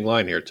interesting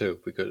line here too,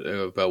 because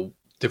about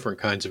different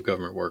kinds of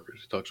government workers.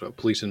 He talks about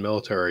police and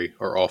military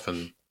are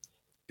often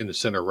in the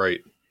center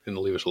right in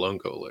the Leave Us Alone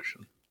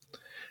coalition,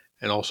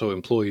 and also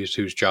employees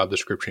whose job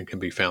description can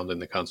be found in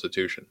the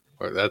Constitution.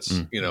 Or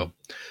that's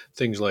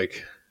things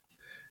like,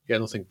 I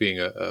don't think being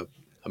a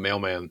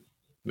mailman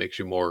makes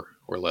you more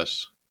or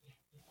less,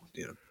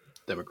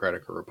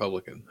 Democratic or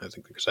Republican. I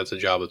think because that's a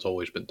job that's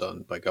always been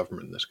done by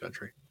government in this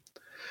country.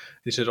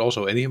 He said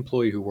also any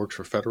employee who works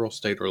for federal,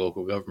 state, or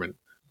local government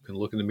can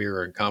look in the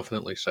mirror and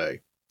confidently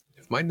say,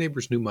 if my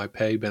neighbors knew my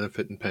pay,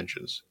 benefit, and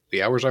pensions,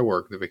 the hours I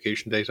work, the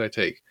vacation days I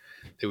take,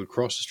 they would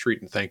cross the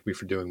street and thank me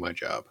for doing my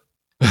job.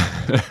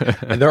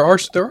 And there are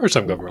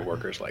some government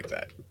workers like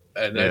that,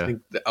 and I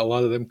think that a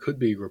lot of them could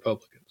be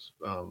Republicans.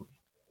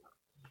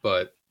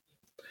 But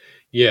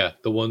yeah,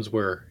 the ones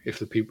where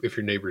if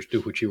your neighbors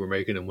do what you were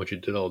making and what you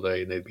did all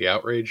day, and they'd be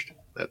outraged,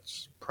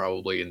 that's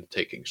probably in the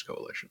Takings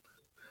coalition.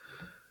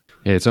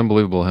 Yeah, it's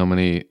unbelievable how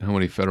many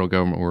federal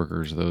government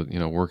workers, though,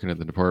 working at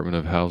the Department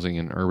of Housing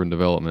and Urban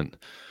Development,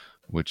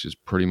 which is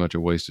pretty much a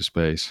waste of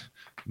space,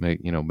 make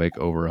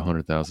over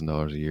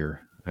 $100,000 a year.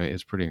 I mean,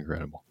 it's pretty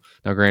incredible.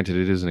 Now, granted,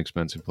 it is an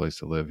expensive place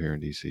to live here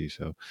in DC,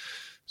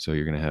 so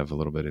you're going to have a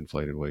little bit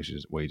inflated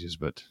wages,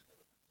 but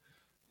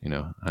I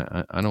know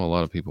a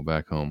lot of people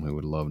back home who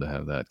would love to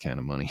have that kind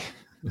of money.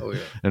 Oh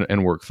yeah,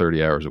 and work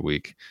 30 hours a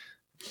week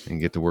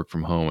and get to work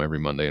from home every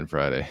Monday and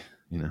Friday.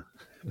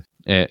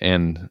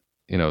 And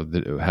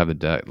have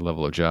that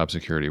level of job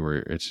security where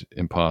it's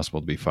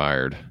impossible to be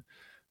fired.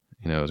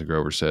 As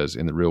Grover says,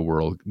 in the real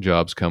world,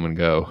 jobs come and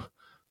go,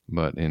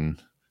 but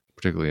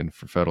particularly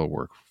for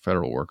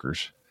federal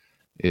workers,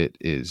 it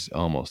is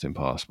almost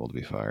impossible to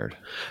be fired.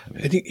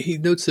 I think he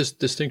notes this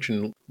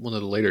distinction in one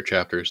of the later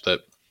chapters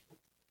that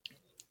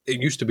it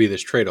used to be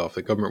this trade-off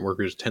that government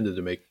workers tended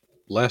to make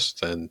less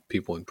than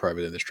people in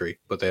private industry,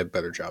 but they had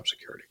better job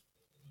security.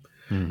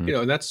 Mm-hmm.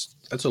 And that's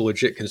a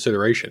legit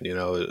consideration. Do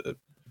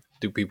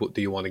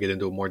you want to get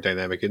into a more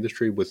dynamic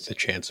industry with the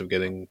chance of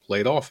getting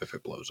laid off if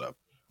it blows up?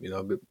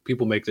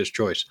 People make this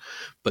choice,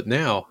 but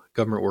now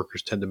government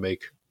workers tend to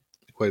make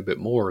quite a bit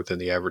more than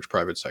the average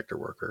private sector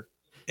worker,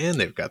 and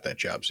they've got that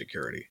job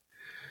security.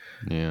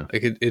 Yeah,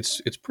 like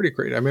it's pretty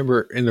great. I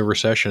remember in the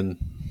recession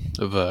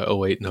of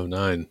 08 and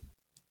 09,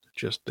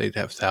 they'd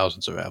have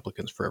thousands of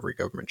applicants for every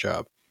government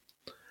job.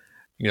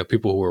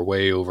 People who were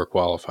way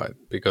overqualified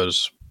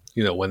because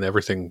when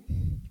everything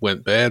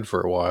went bad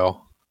for a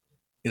while,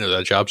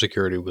 that job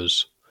security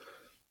was,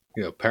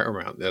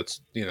 paramount.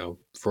 That's,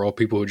 for all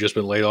people who've just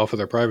been laid off of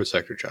their private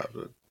sector jobs,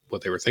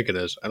 what they were thinking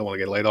is, I don't want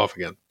to get laid off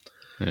again.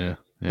 Yeah.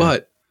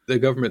 But the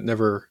government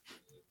never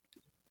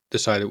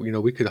decided,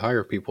 we could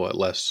hire people at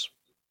less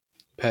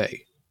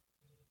pay,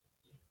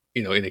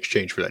 in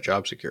exchange for that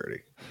job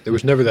security. There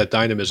was never that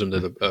dynamism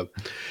that,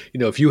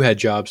 if you had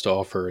jobs to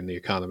offer in the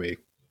economy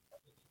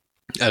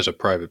as a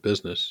private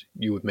business,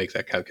 you would make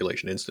that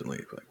calculation instantly.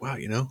 Like,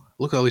 wow,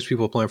 look at all these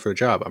people applying for a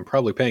job. I'm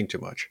probably paying too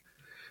much.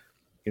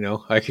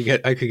 I could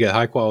get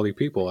high quality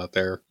people out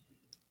there,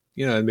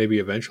 and maybe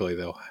eventually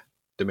they'll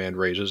demand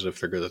raises if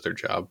they're good at their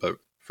job. But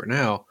for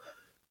now,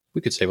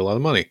 we could save a lot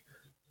of money.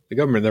 The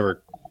government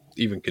never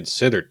even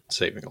considered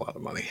saving a lot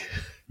of money.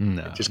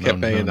 No, It just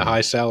kept paying the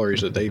high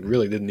salaries that they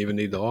really didn't even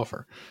need to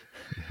offer.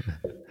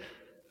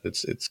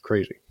 It's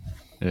crazy.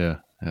 Yeah,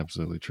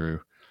 absolutely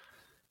true.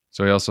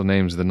 So he also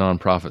names the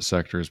nonprofit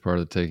sector as part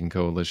of the Taking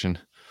Coalition.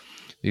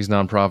 These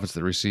nonprofits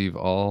that receive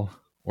all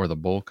or the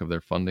bulk of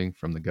their funding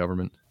from the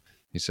government.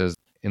 He says,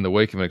 in the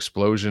wake of an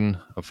explosion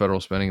of federal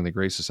spending in the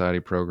Great Society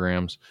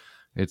programs,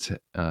 it's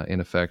in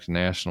effect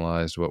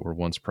nationalized what were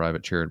once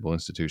private charitable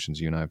institutions.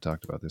 You and I have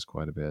talked about this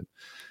quite a bit.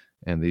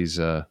 And these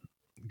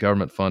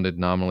government-funded,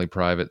 nominally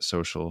private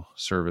social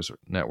service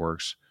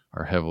networks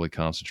are heavily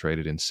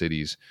concentrated in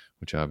cities,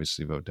 which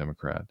obviously vote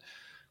Democrat.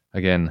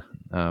 Again,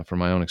 from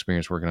my own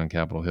experience working on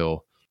Capitol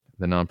Hill,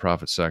 the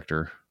nonprofit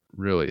sector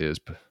really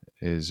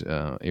is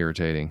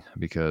irritating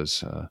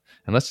because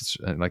unless it's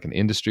like an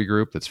industry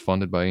group that's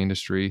funded by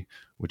industry,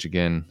 which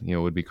again,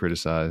 would be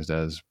criticized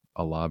as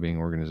a lobbying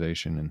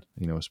organization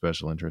and, a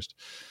special interest.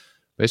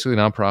 Basically,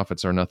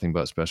 nonprofits are nothing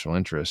but special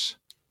interests,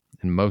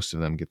 and most of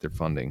them get their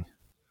funding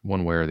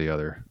one way or the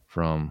other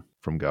from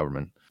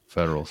government,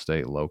 federal,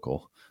 state,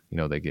 local.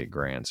 They get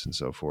grants and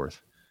so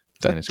forth.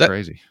 And it's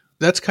crazy.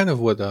 That's kind of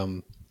what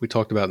we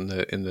talked about in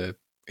the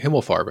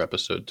Himmelfarb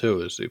episode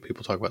too, is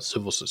people talk about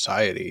civil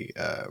society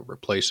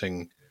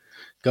replacing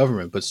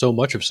government, but so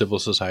much of civil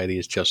society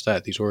is just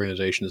that. These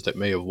organizations that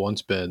may have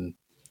once been,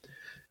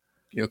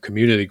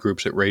 community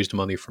groups that raised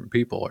money from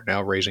people are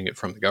now raising it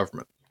from the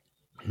government.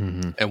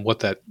 Mm-hmm. And what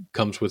that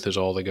comes with is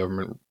all the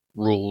government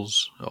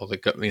rules.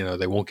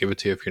 They won't give it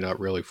to you if you're not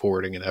really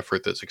forwarding an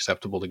effort that's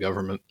acceptable to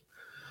government.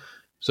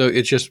 So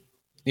it's just,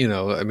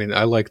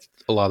 I liked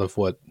a lot of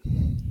what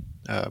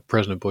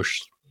President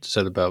Bush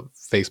said about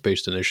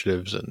faith-based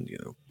initiatives and,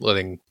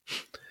 letting,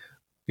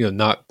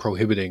 not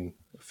prohibiting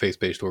a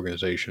faith-based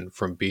organization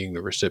from being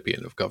the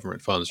recipient of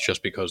government funds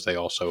just because they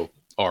also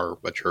are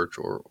a church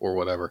or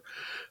whatever.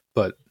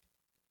 But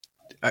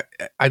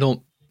I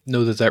don't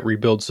know that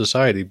rebuilds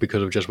society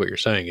because of just what you're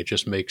saying. It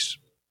just makes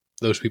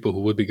those people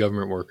who would be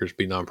government workers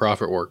be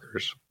nonprofit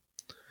workers.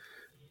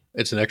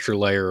 It's an extra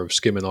layer of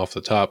skimming off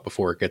the top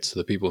before it gets to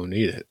the people who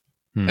need it.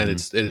 Mm-hmm. And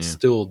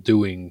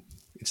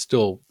it's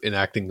still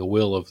enacting the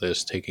will of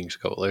this Takings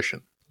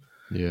Coalition.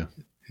 Yeah.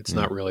 It's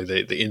not really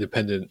the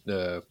independent,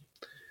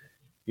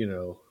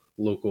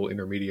 local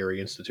intermediary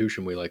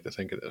institution we like to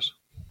think it is.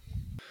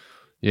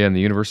 Yeah, and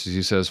the universities,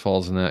 he says,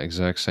 falls in that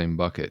exact same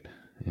bucket.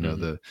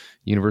 The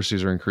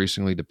universities are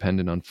increasingly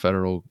dependent on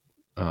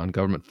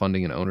government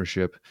funding and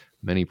ownership.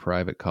 Many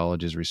private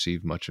colleges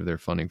receive much of their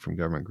funding from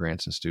government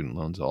grants and student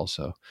loans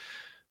also.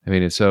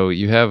 And so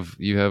you have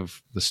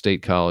the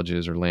state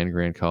colleges or land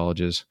grant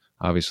colleges,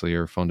 obviously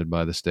are funded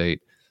by the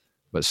state,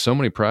 but so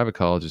many private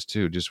colleges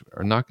too just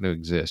are not going to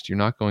exist. You're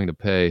not going to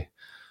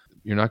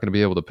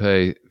be able to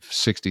pay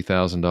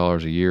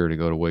 $60,000 a year to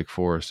go to Wake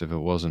Forest if it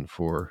wasn't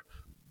for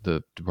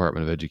the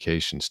Department of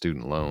Education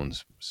student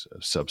loans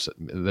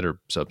that are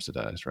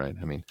subsidized, right?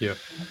 Yeah.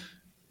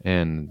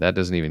 And that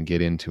doesn't even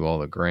get into all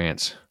the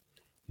grants.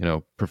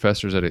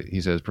 Professors at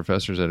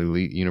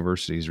elite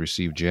universities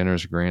receive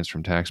generous grants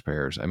from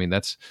taxpayers.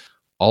 That's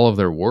all of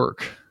their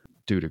work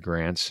due to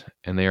grants,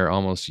 and they are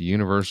almost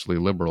universally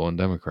liberal and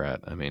Democrat.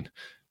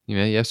 You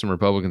have some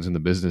Republicans in the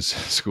business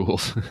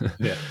schools.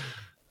 Yeah.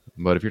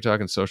 But if you're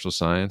talking social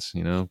science,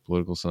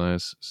 political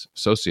science,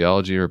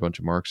 sociology, or a bunch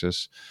of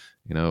Marxists,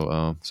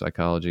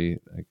 psychology,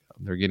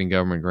 they're getting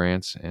government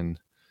grants, and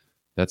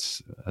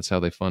that's how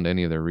they fund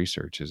any of their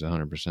research is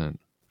 100%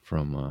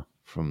 from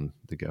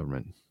the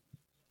government.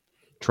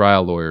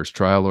 Trial lawyers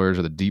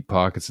are the deep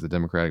pockets of the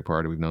Democratic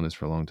Party. We've known this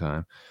for a long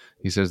time.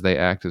 He says they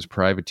act as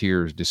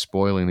privateers,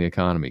 despoiling the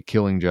economy,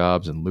 killing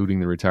jobs, and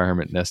looting the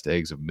retirement nest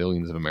eggs of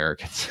millions of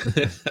Americans.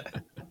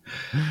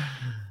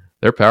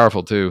 They're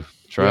powerful too.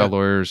 Trial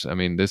lawyers.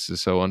 This is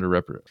so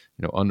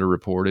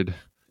underreported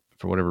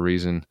for whatever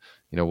reason.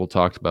 We'll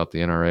talk about the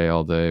NRA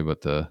all day,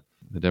 but the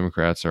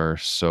Democrats are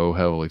so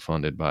heavily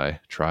funded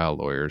by trial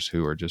lawyers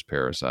who are just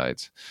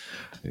parasites.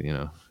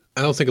 I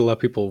don't think a lot of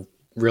people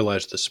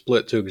realize the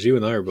split too, because you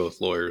and I are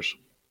both lawyers,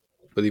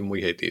 but even we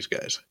hate these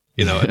guys.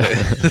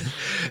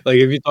 Like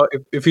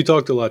if you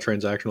talk to a lot of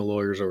transactional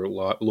lawyers or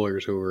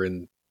lawyers who are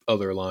in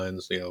other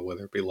lines,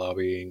 whether it be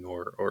lobbying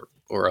or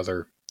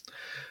other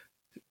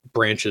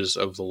branches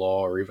of the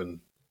law or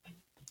even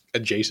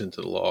adjacent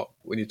to the law,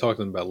 when you talk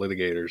to them about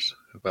litigators,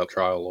 about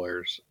trial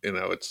lawyers,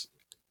 it's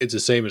the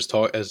same as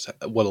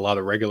what a lot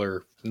of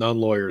regular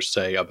non-lawyers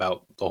say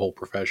about the whole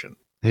profession.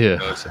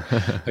 Yeah.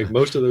 Like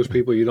most of those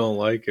people you don't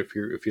like if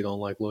you don't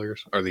like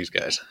lawyers are these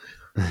guys.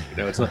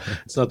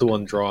 It's not the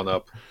one drawing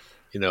up,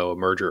 a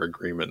merger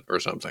agreement or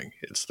something.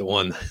 It's the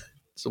one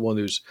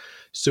who's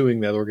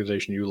suing that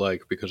organization you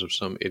like because of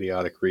some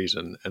idiotic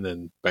reason and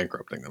then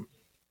bankrupting them.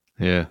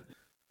 Yeah.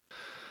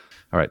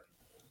 All right.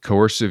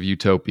 Coercive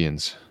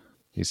utopians.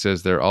 He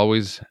says there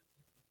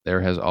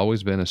has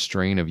always been a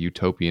strain of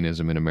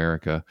utopianism in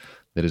America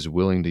that is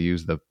willing to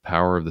use the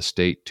power of the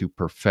state to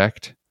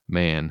perfect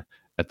man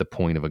at the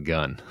point of a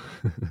gun.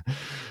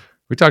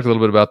 We talked a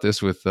little bit about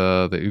this with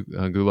the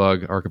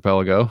Gulag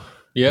Archipelago.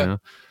 Yeah.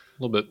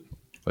 little bit.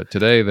 But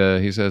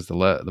today, he says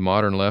the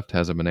modern left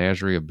has a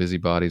menagerie of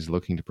busybodies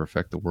looking to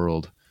perfect the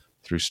world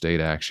through state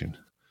action.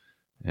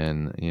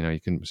 And you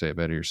couldn't say it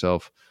better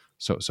yourself.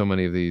 So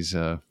many of these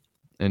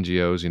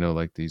NGOs,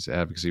 like these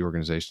advocacy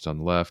organizations on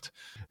the left,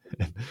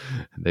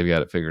 they've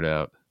got it figured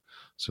out.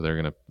 So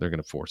they're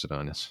gonna force it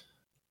on us.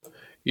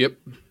 Yep.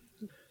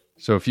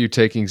 So a few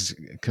takings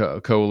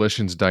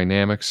coalitions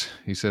dynamics.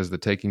 He says the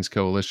takings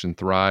coalition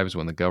thrives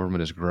when the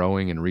government is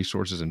growing in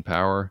resources and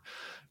power.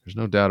 There's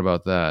no doubt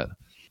about that.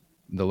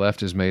 The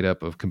left is made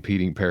up of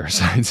competing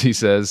parasites, he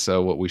says.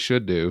 So what we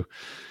should do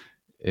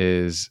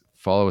is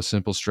follow a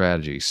simple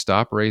strategy.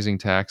 Stop raising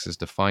taxes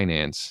to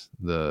finance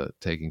the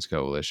takings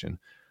coalition.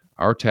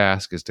 Our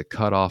task is to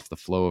cut off the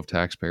flow of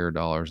taxpayer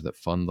dollars that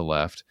fund the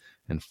left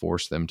and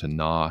force them to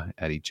gnaw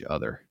at each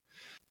other.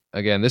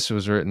 Again, this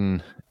was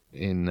written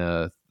in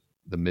the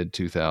mid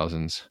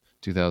 2000s,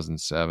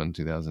 2007,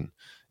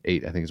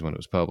 2008, I think is when it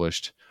was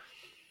published.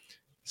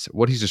 So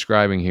what he's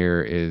describing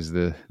here is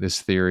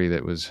this theory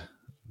that was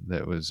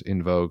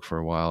in vogue for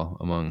a while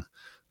among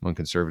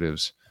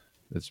conservatives.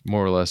 It's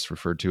more or less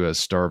referred to as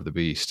starve the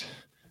beast.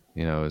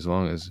 As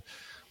long as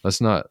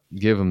let's not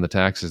give them the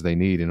taxes they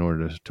need in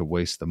order to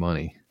waste the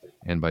money,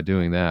 and by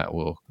doing that,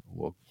 we'll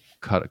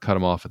cut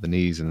them off at the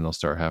knees, and then they'll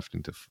start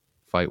having to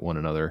fight one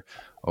another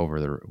over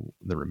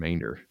the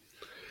remainder.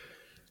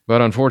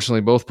 But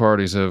unfortunately, both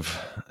parties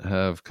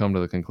have come to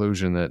the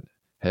conclusion that,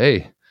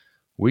 hey,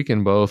 we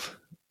can both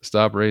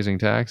stop raising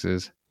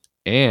taxes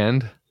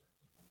and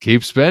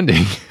keep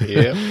spending.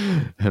 Yeah.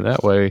 And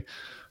that way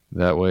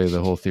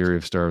the whole theory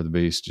of starve the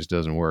beast just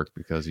doesn't work,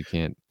 because you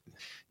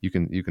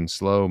can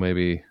slow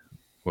maybe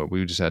what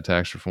we just had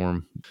tax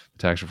reform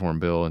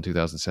bill in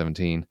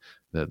 2017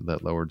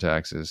 that lowered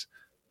taxes,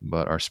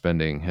 but our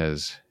spending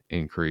has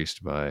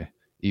increased by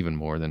even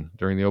more than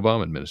during the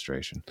Obama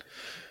administration.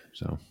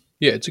 So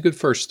yeah, it's a good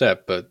first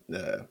step, but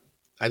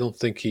I don't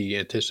think he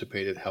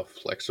anticipated how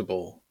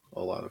flexible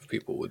a lot of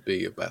people would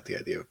be about the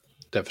idea of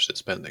deficit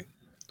spending.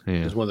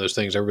 yeah. It's one of those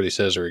things everybody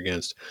says they're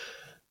against.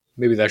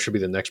 Maybe that should be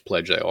the next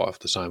pledge they all have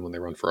to sign when they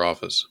run for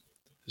office,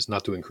 is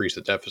not to increase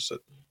the deficit.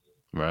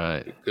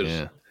 Right. Because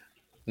yeah.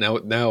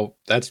 now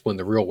that's when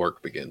the real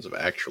work begins of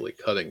actually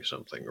cutting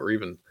something or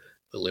even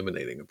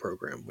eliminating a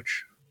program,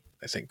 which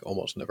I think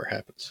almost never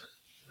happens.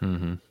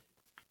 Mm-hmm.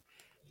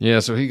 Yeah,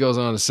 so he goes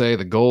on to say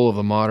the goal of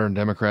the modern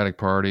Democratic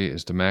Party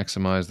is to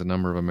maximize the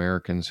number of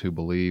Americans who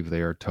believe they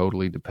are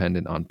totally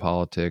dependent on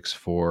politics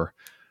for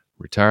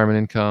retirement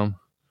income,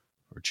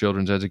 for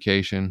children's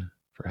education,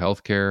 for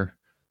health care,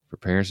 for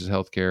parents'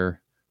 health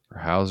care, for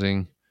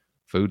housing,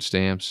 food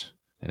stamps,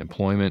 and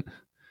employment.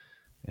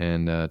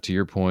 And to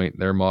your point,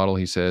 their model,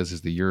 he says,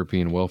 is the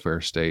European welfare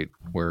state,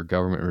 where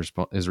government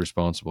is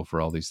responsible for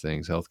all these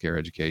things: healthcare,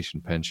 education,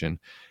 pension,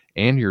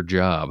 and your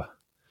job.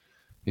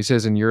 He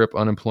says in Europe,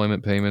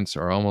 unemployment payments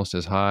are almost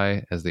as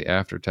high as the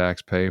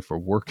after-tax pay for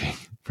working,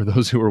 for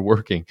those who are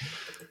working.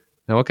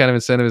 Now, what kind of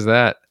incentive is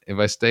that? If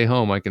I stay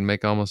home, I can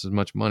make almost as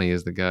much money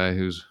as the guy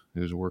who's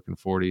working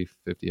 40,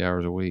 50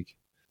 hours a week.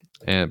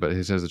 But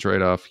he says the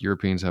trade-off: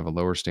 Europeans have a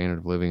lower standard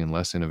of living and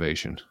less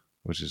innovation,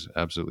 which is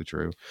absolutely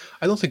true.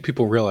 I don't think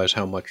people realize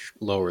how much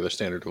lower the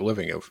standard of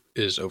living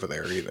is over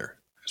there either.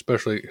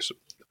 Especially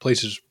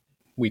places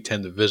we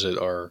tend to visit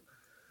are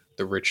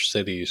the rich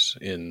cities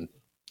in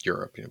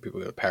Europe.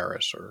 People go to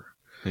Paris, or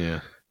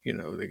Yeah.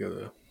 they go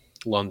to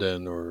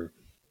London, or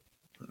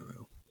I don't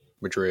know,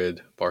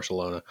 Madrid,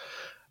 Barcelona.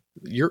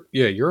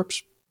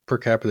 Europe's per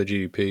capita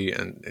GDP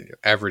and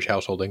average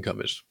household income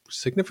is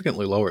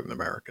significantly lower than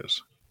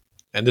America's,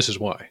 and this is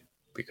why,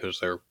 because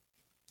they're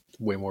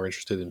way more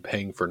interested in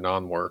paying for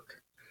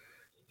non-work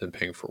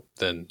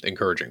than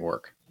encouraging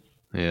work.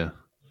 Yeah.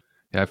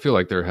 I feel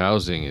like their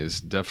housing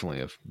is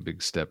definitely a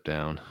big step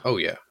down. Oh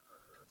yeah.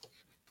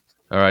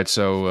 All right,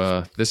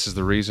 so this is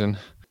the reason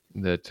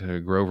that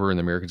Grover and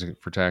the Americans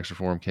for Tax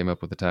Reform came up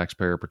with the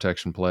Taxpayer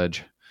Protection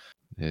Pledge,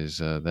 is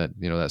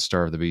that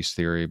starve the beast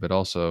theory, but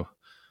also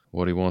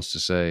what he wants to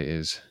say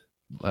is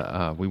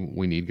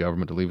we need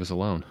government to leave us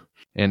alone.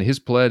 And his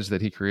pledge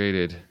that he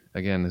created,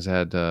 again, has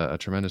had a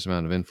tremendous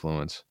amount of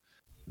influence.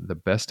 The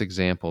best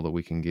example that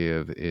we can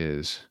give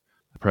is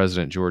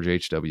President George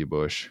H.W.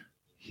 Bush.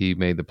 He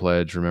made the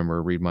pledge,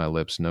 remember, read my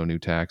lips, no new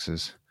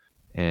taxes,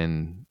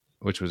 and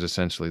which was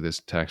essentially this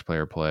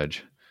taxpayer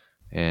pledge.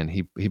 And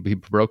he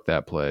broke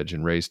that pledge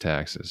and raised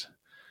taxes.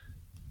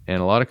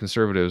 And a lot of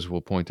conservatives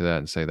will point to that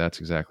and say that's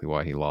exactly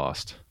why he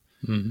lost.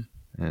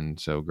 Mm-hmm. And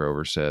so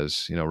Grover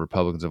says,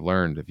 Republicans have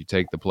learned, if you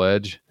take the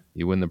pledge,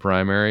 you win the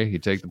primary. You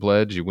take the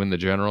pledge, you win the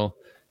general.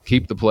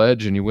 Keep the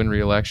pledge and you win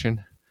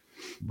re-election.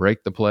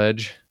 Break the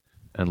pledge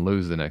and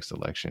lose the next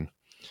election.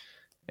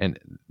 And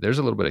there's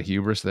a little bit of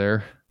hubris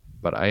there,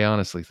 but I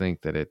honestly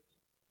think that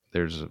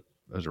there's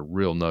a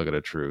real nugget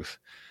of truth.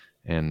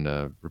 And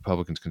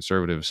Republicans,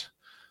 conservatives,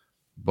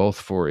 both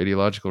for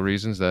ideological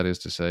reasons, that is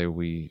to say,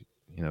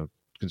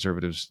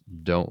 conservatives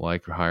don't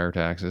like higher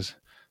taxes,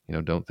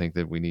 don't think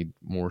that we need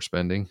more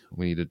spending.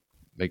 We need to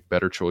make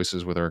better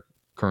choices with our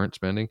current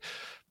spending.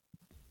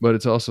 But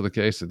it's also the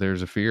case that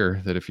there's a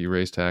fear that if you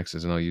raise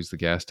taxes, and I'll use the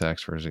gas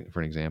tax for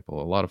an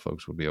example, a lot of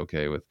folks would be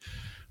okay with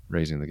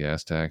raising the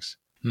gas tax,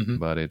 Mm-hmm.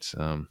 but it's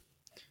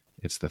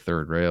the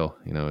third rail.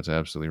 It's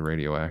absolutely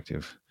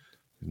radioactive.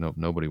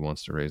 Nobody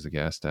wants to raise the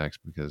gas tax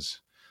because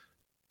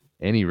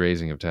any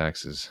raising of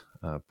taxes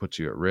puts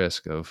you at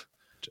risk of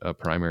a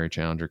primary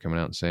challenger coming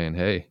out and saying,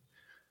 "Hey,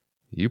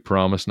 you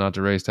promised not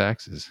to raise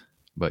taxes,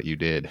 but you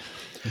did."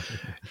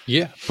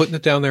 Yeah, putting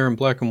it down there in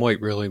black and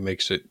white really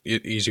makes it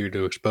easier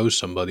to expose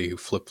somebody who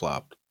flip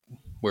flopped.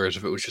 Whereas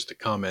if it was just a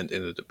comment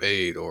in a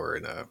debate or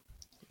in a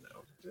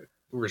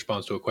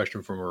response to a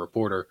question from a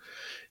reporter,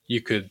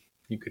 you could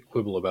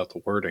quibble about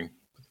the wording.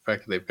 But the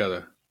fact that they've got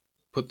to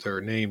put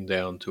their name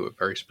down to a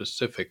very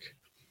specific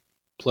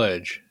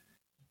pledge,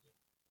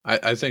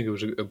 I think it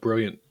was a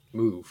brilliant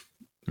move.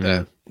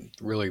 That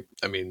really,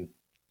 I mean,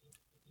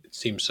 it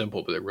seems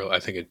simple, but I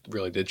think it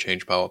really did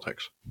change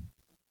politics.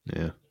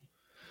 Yeah.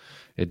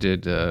 It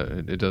did.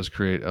 It does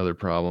create other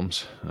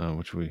problems,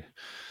 which we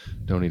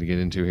don't need to get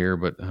into here.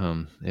 But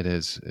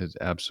it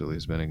absolutely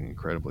has been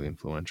incredibly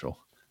influential,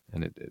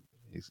 and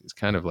it's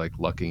kind of like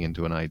lucking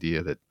into an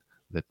idea that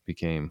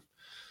became,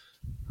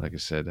 like I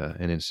said,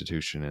 an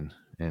institution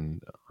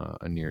and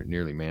a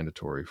nearly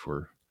mandatory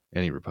for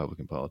any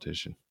Republican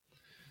politician.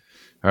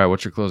 All right,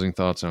 what's your closing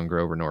thoughts on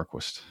Grover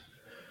Norquist?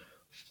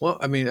 Well,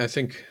 I mean, I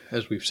think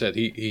as we've said,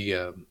 he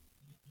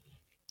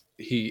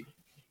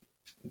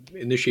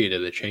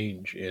initiated a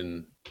change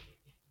in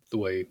the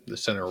way the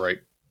center right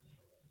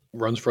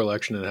runs for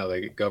election and how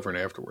they govern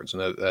afterwards,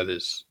 and that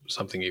is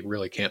something you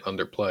really can't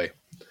underplay.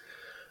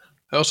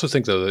 I also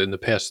think, though,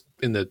 that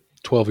in the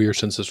 12 years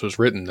since this was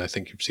written, I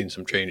think you've seen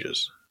some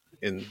changes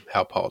in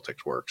how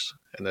politics works,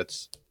 and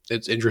it's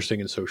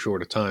interesting in so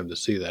short a time to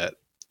see that.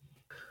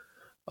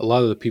 A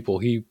lot of the people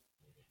he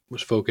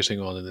was focusing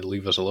on in the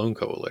Leave Us Alone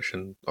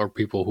coalition are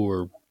people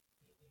who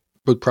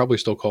would probably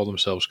still call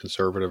themselves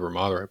conservative or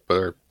moderate, but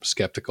are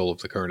skeptical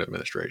of the current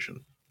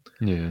administration.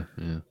 Yeah.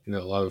 A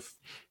lot of,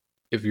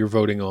 if you're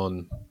voting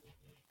on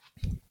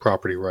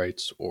property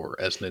rights or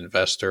as an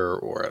investor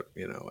or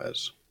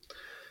as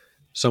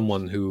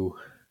someone who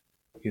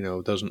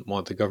doesn't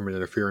want the government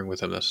interfering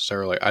with them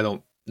necessarily, I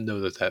don't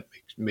know that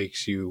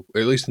makes you,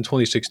 at least in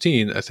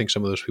 2016, I think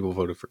some of those people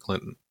voted for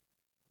Clinton.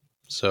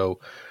 So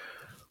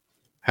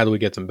how do we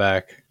get them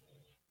back?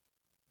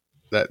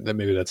 That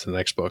maybe that's the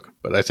next book.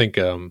 But I think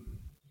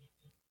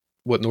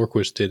what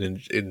Norquist did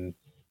in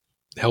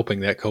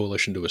helping that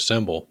coalition to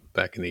assemble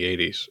back in the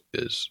 80s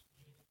is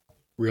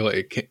really,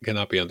 it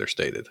cannot be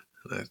understated.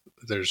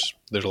 There's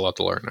a lot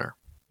to learn there.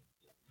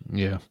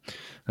 Yeah,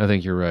 I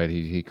think you're right.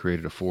 He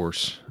created a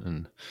force,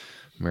 and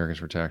Americans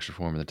for Tax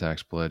Reform and the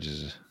Tax Pledge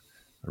is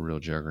a real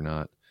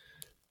juggernaut.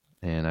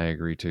 And I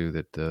agree too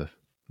that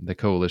the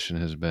coalition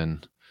has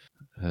been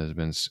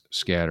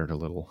scattered a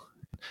little.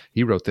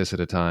 He wrote this at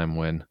a time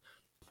when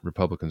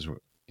Republicans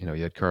were, you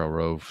had Karl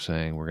Rove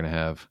saying we're going to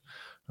have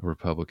a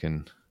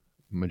Republican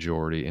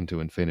majority into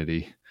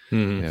infinity.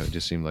 Mm-hmm. It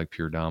just seemed like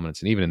pure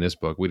dominance. And even in this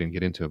book, we didn't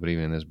get into it, but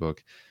even in this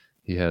book,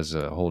 he has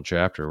a whole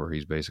chapter where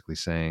he's basically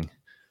saying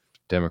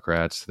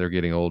Democrats, they're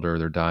getting older,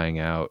 they're dying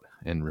out,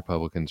 and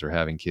Republicans are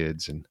having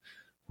kids, and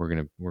we're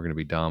gonna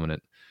be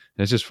dominant.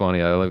 And it's just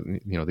funny. I love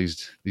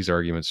these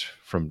arguments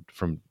from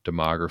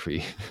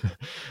demography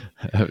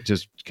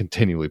just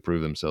continually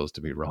prove themselves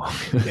to be wrong.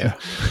 Yeah,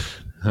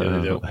 they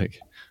do.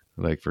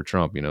 Like for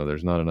Trump,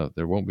 there's not enough.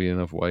 There won't be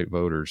enough white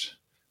voters.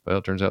 Well,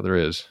 it turns out there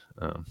is,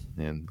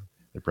 and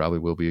there probably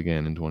will be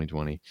again in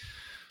 2020.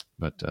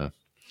 But all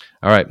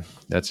right,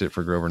 that's it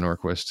for Grover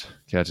Norquist.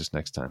 Catch us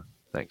next time.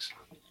 Thanks.